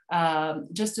show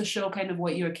kind of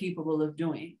what you're capable of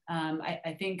doing.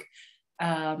 I think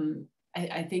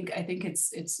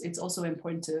it's also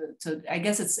important to I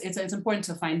guess it's important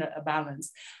to find a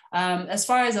balance. As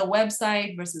far as a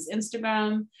website versus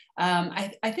Instagram,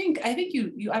 I think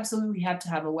you absolutely have to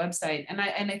have a website, and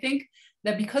I think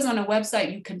that because on a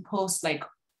website you can post like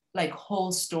like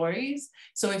whole stories.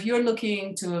 So if you're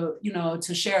looking to,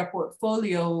 to share a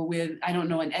portfolio with, I don't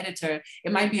know, an editor,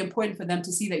 it might be important for them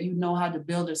to see that you know how to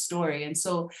build a story. And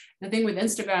so the thing with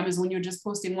Instagram is when you're just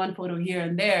posting one photo here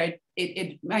and there,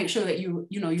 it might show that you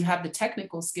have the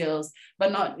technical skills,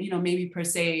 but not, maybe per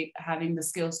se having the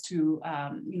skills to,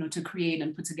 to create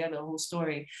and put together a whole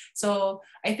story. So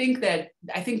I think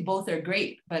both are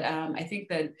great, but I think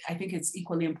it's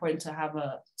equally important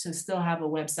to still have a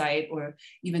website, or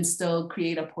even still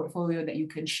create a portfolio that you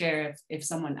can share if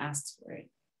someone asks for it.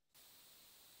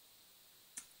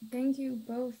 Thank you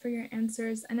both for your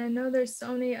answers. And I know there's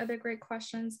so many other great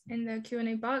questions in the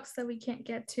Q&A box that we can't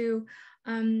get to,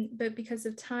 but because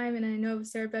of time, and I know,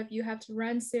 Sarabeth, you have to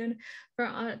run soon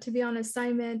to be on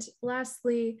assignment.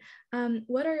 Lastly,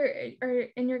 what are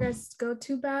in your guys'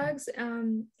 go-to bags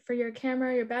for your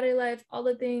camera, your battery life, all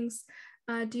the things?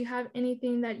 Do you have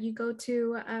anything that you go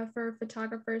to for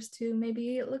photographers to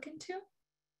maybe look into?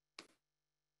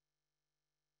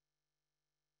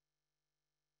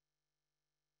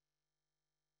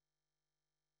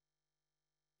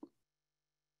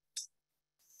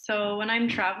 So when I'm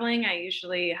traveling, I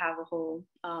usually have a whole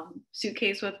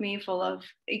suitcase with me full of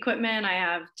equipment. I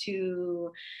have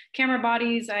 2 camera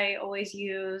bodies I always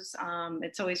use.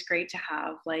 It's always great to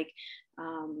have like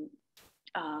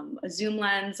a zoom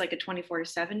lens, like a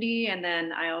 24-70. And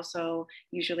then I also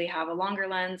usually have a longer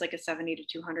lens, like a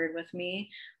 70-200 with me,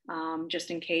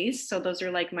 just in case. So those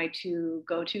are like my 2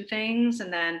 go-to things.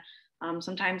 And then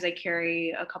sometimes I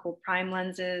carry a couple prime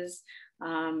lenses.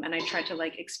 And I try to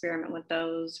like experiment with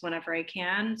those whenever I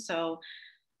can. So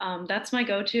that's my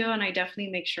go-to. And I definitely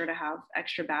make sure to have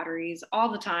extra batteries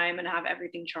all the time and have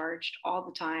everything charged all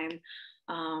the time,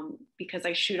 because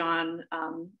I shoot on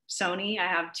Sony. I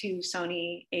have 2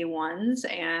 Sony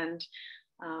A1s, and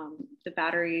the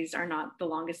batteries are not the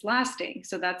longest lasting.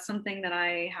 So that's something that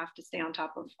I have to stay on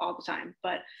top of all the time.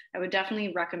 But I would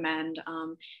definitely recommend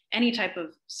any type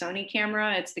of Sony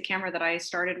camera. It's the camera that I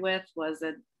started with, was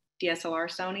a DSLR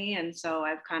Sony, and so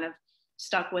I've kind of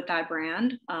stuck with that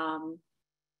brand.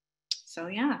 So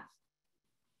yeah.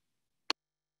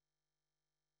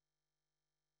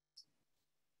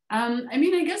 I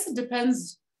mean, I guess it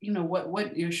depends,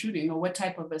 what you're shooting or what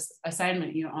type of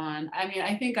assignment you're on. I mean,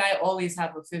 I think I always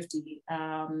have a 50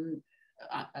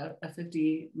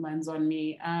 lens on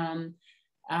me. And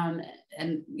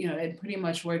it pretty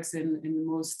much works in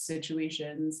most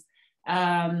situations.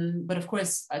 But of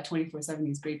course,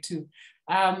 24-70 is great too.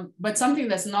 But something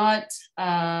that's not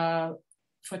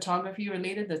photography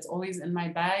related, that's always in my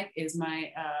bag, is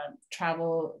my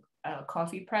travel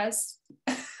coffee press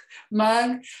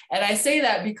mug. And I say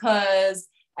that because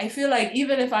I feel like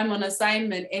even if I'm on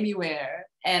assignment anywhere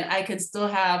and I can still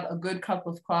have a good cup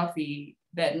of coffee,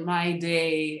 that my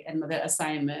day and the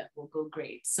assignment will go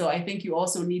great. So I think you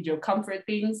also need your comfort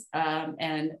things,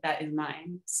 and that is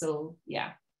mine. So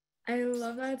yeah. I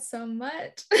love that so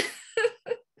much.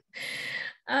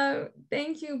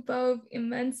 Thank you both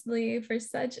immensely for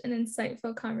such an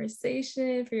insightful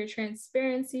conversation, for your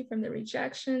transparency from the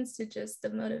rejections to just the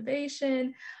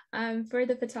motivation, for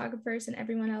the photographers and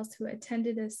everyone else who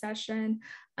attended this session.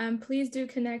 Please do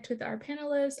connect with our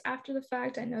panelists after the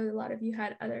fact. I know a lot of you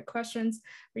had other questions.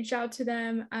 Reach out to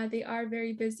them. They are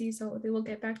very busy, so they will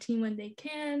get back to you when they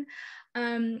can.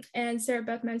 And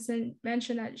Sarahbeth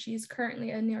mentioned that she's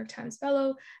currently a New York Times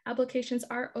Fellow. Applications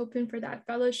are open for that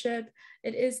fellowship.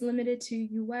 It is limited to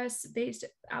US-based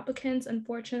applicants,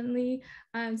 unfortunately.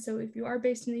 So if you are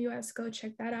based in the US, go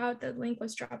check that out. The link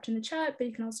was dropped in the chat, but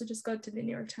you can also just go to the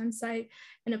New York Times site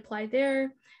and apply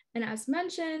there. And as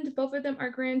mentioned, both of them are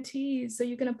grantees. So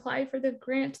you can apply for the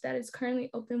grant that is currently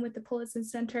open with the Pulitzer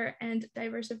Center and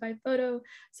Diversify Photo.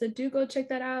 So do go check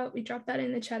that out. We dropped that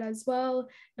in the chat as well.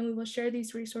 And we will share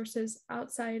these resources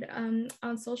outside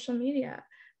on social media.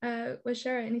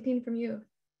 Waiswa, anything from you?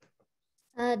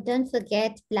 Don't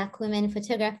forget, Black women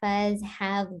photographers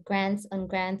have grants on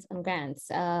grants on grants.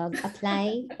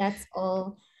 Apply, that's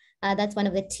all. That's one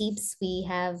of the tips we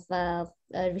have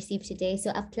received today.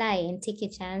 So apply and take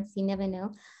your chance. You never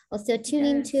know. Also tune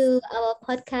into our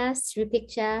podcast,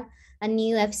 Repicture. A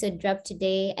new episode dropped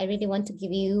today. I really want to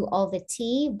give you all the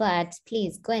tea, but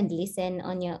please go and listen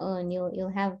on your own.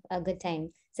 You'll have a good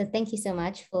time. So thank you so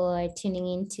much for tuning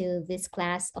into this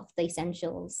class of the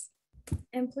essentials.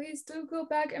 And please do go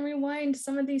back and rewind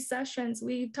some of these sessions.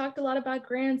 We talked a lot about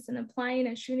grants and applying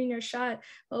and shooting your shot.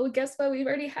 Well, guess what? We've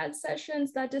already had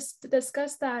sessions that just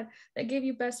discuss that give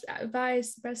you best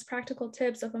advice, best practical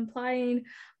tips of applying,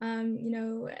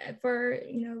 for,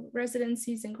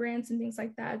 residencies and grants and things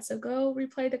like that. So go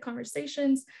replay the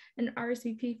conversations and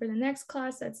RSVP for the next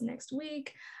class. That's next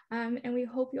week. And we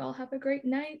hope you all have a great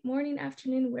night, morning,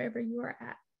 afternoon, wherever you are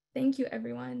at. Thank you,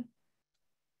 everyone.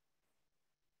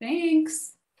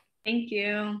 Thanks. Thank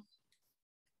you.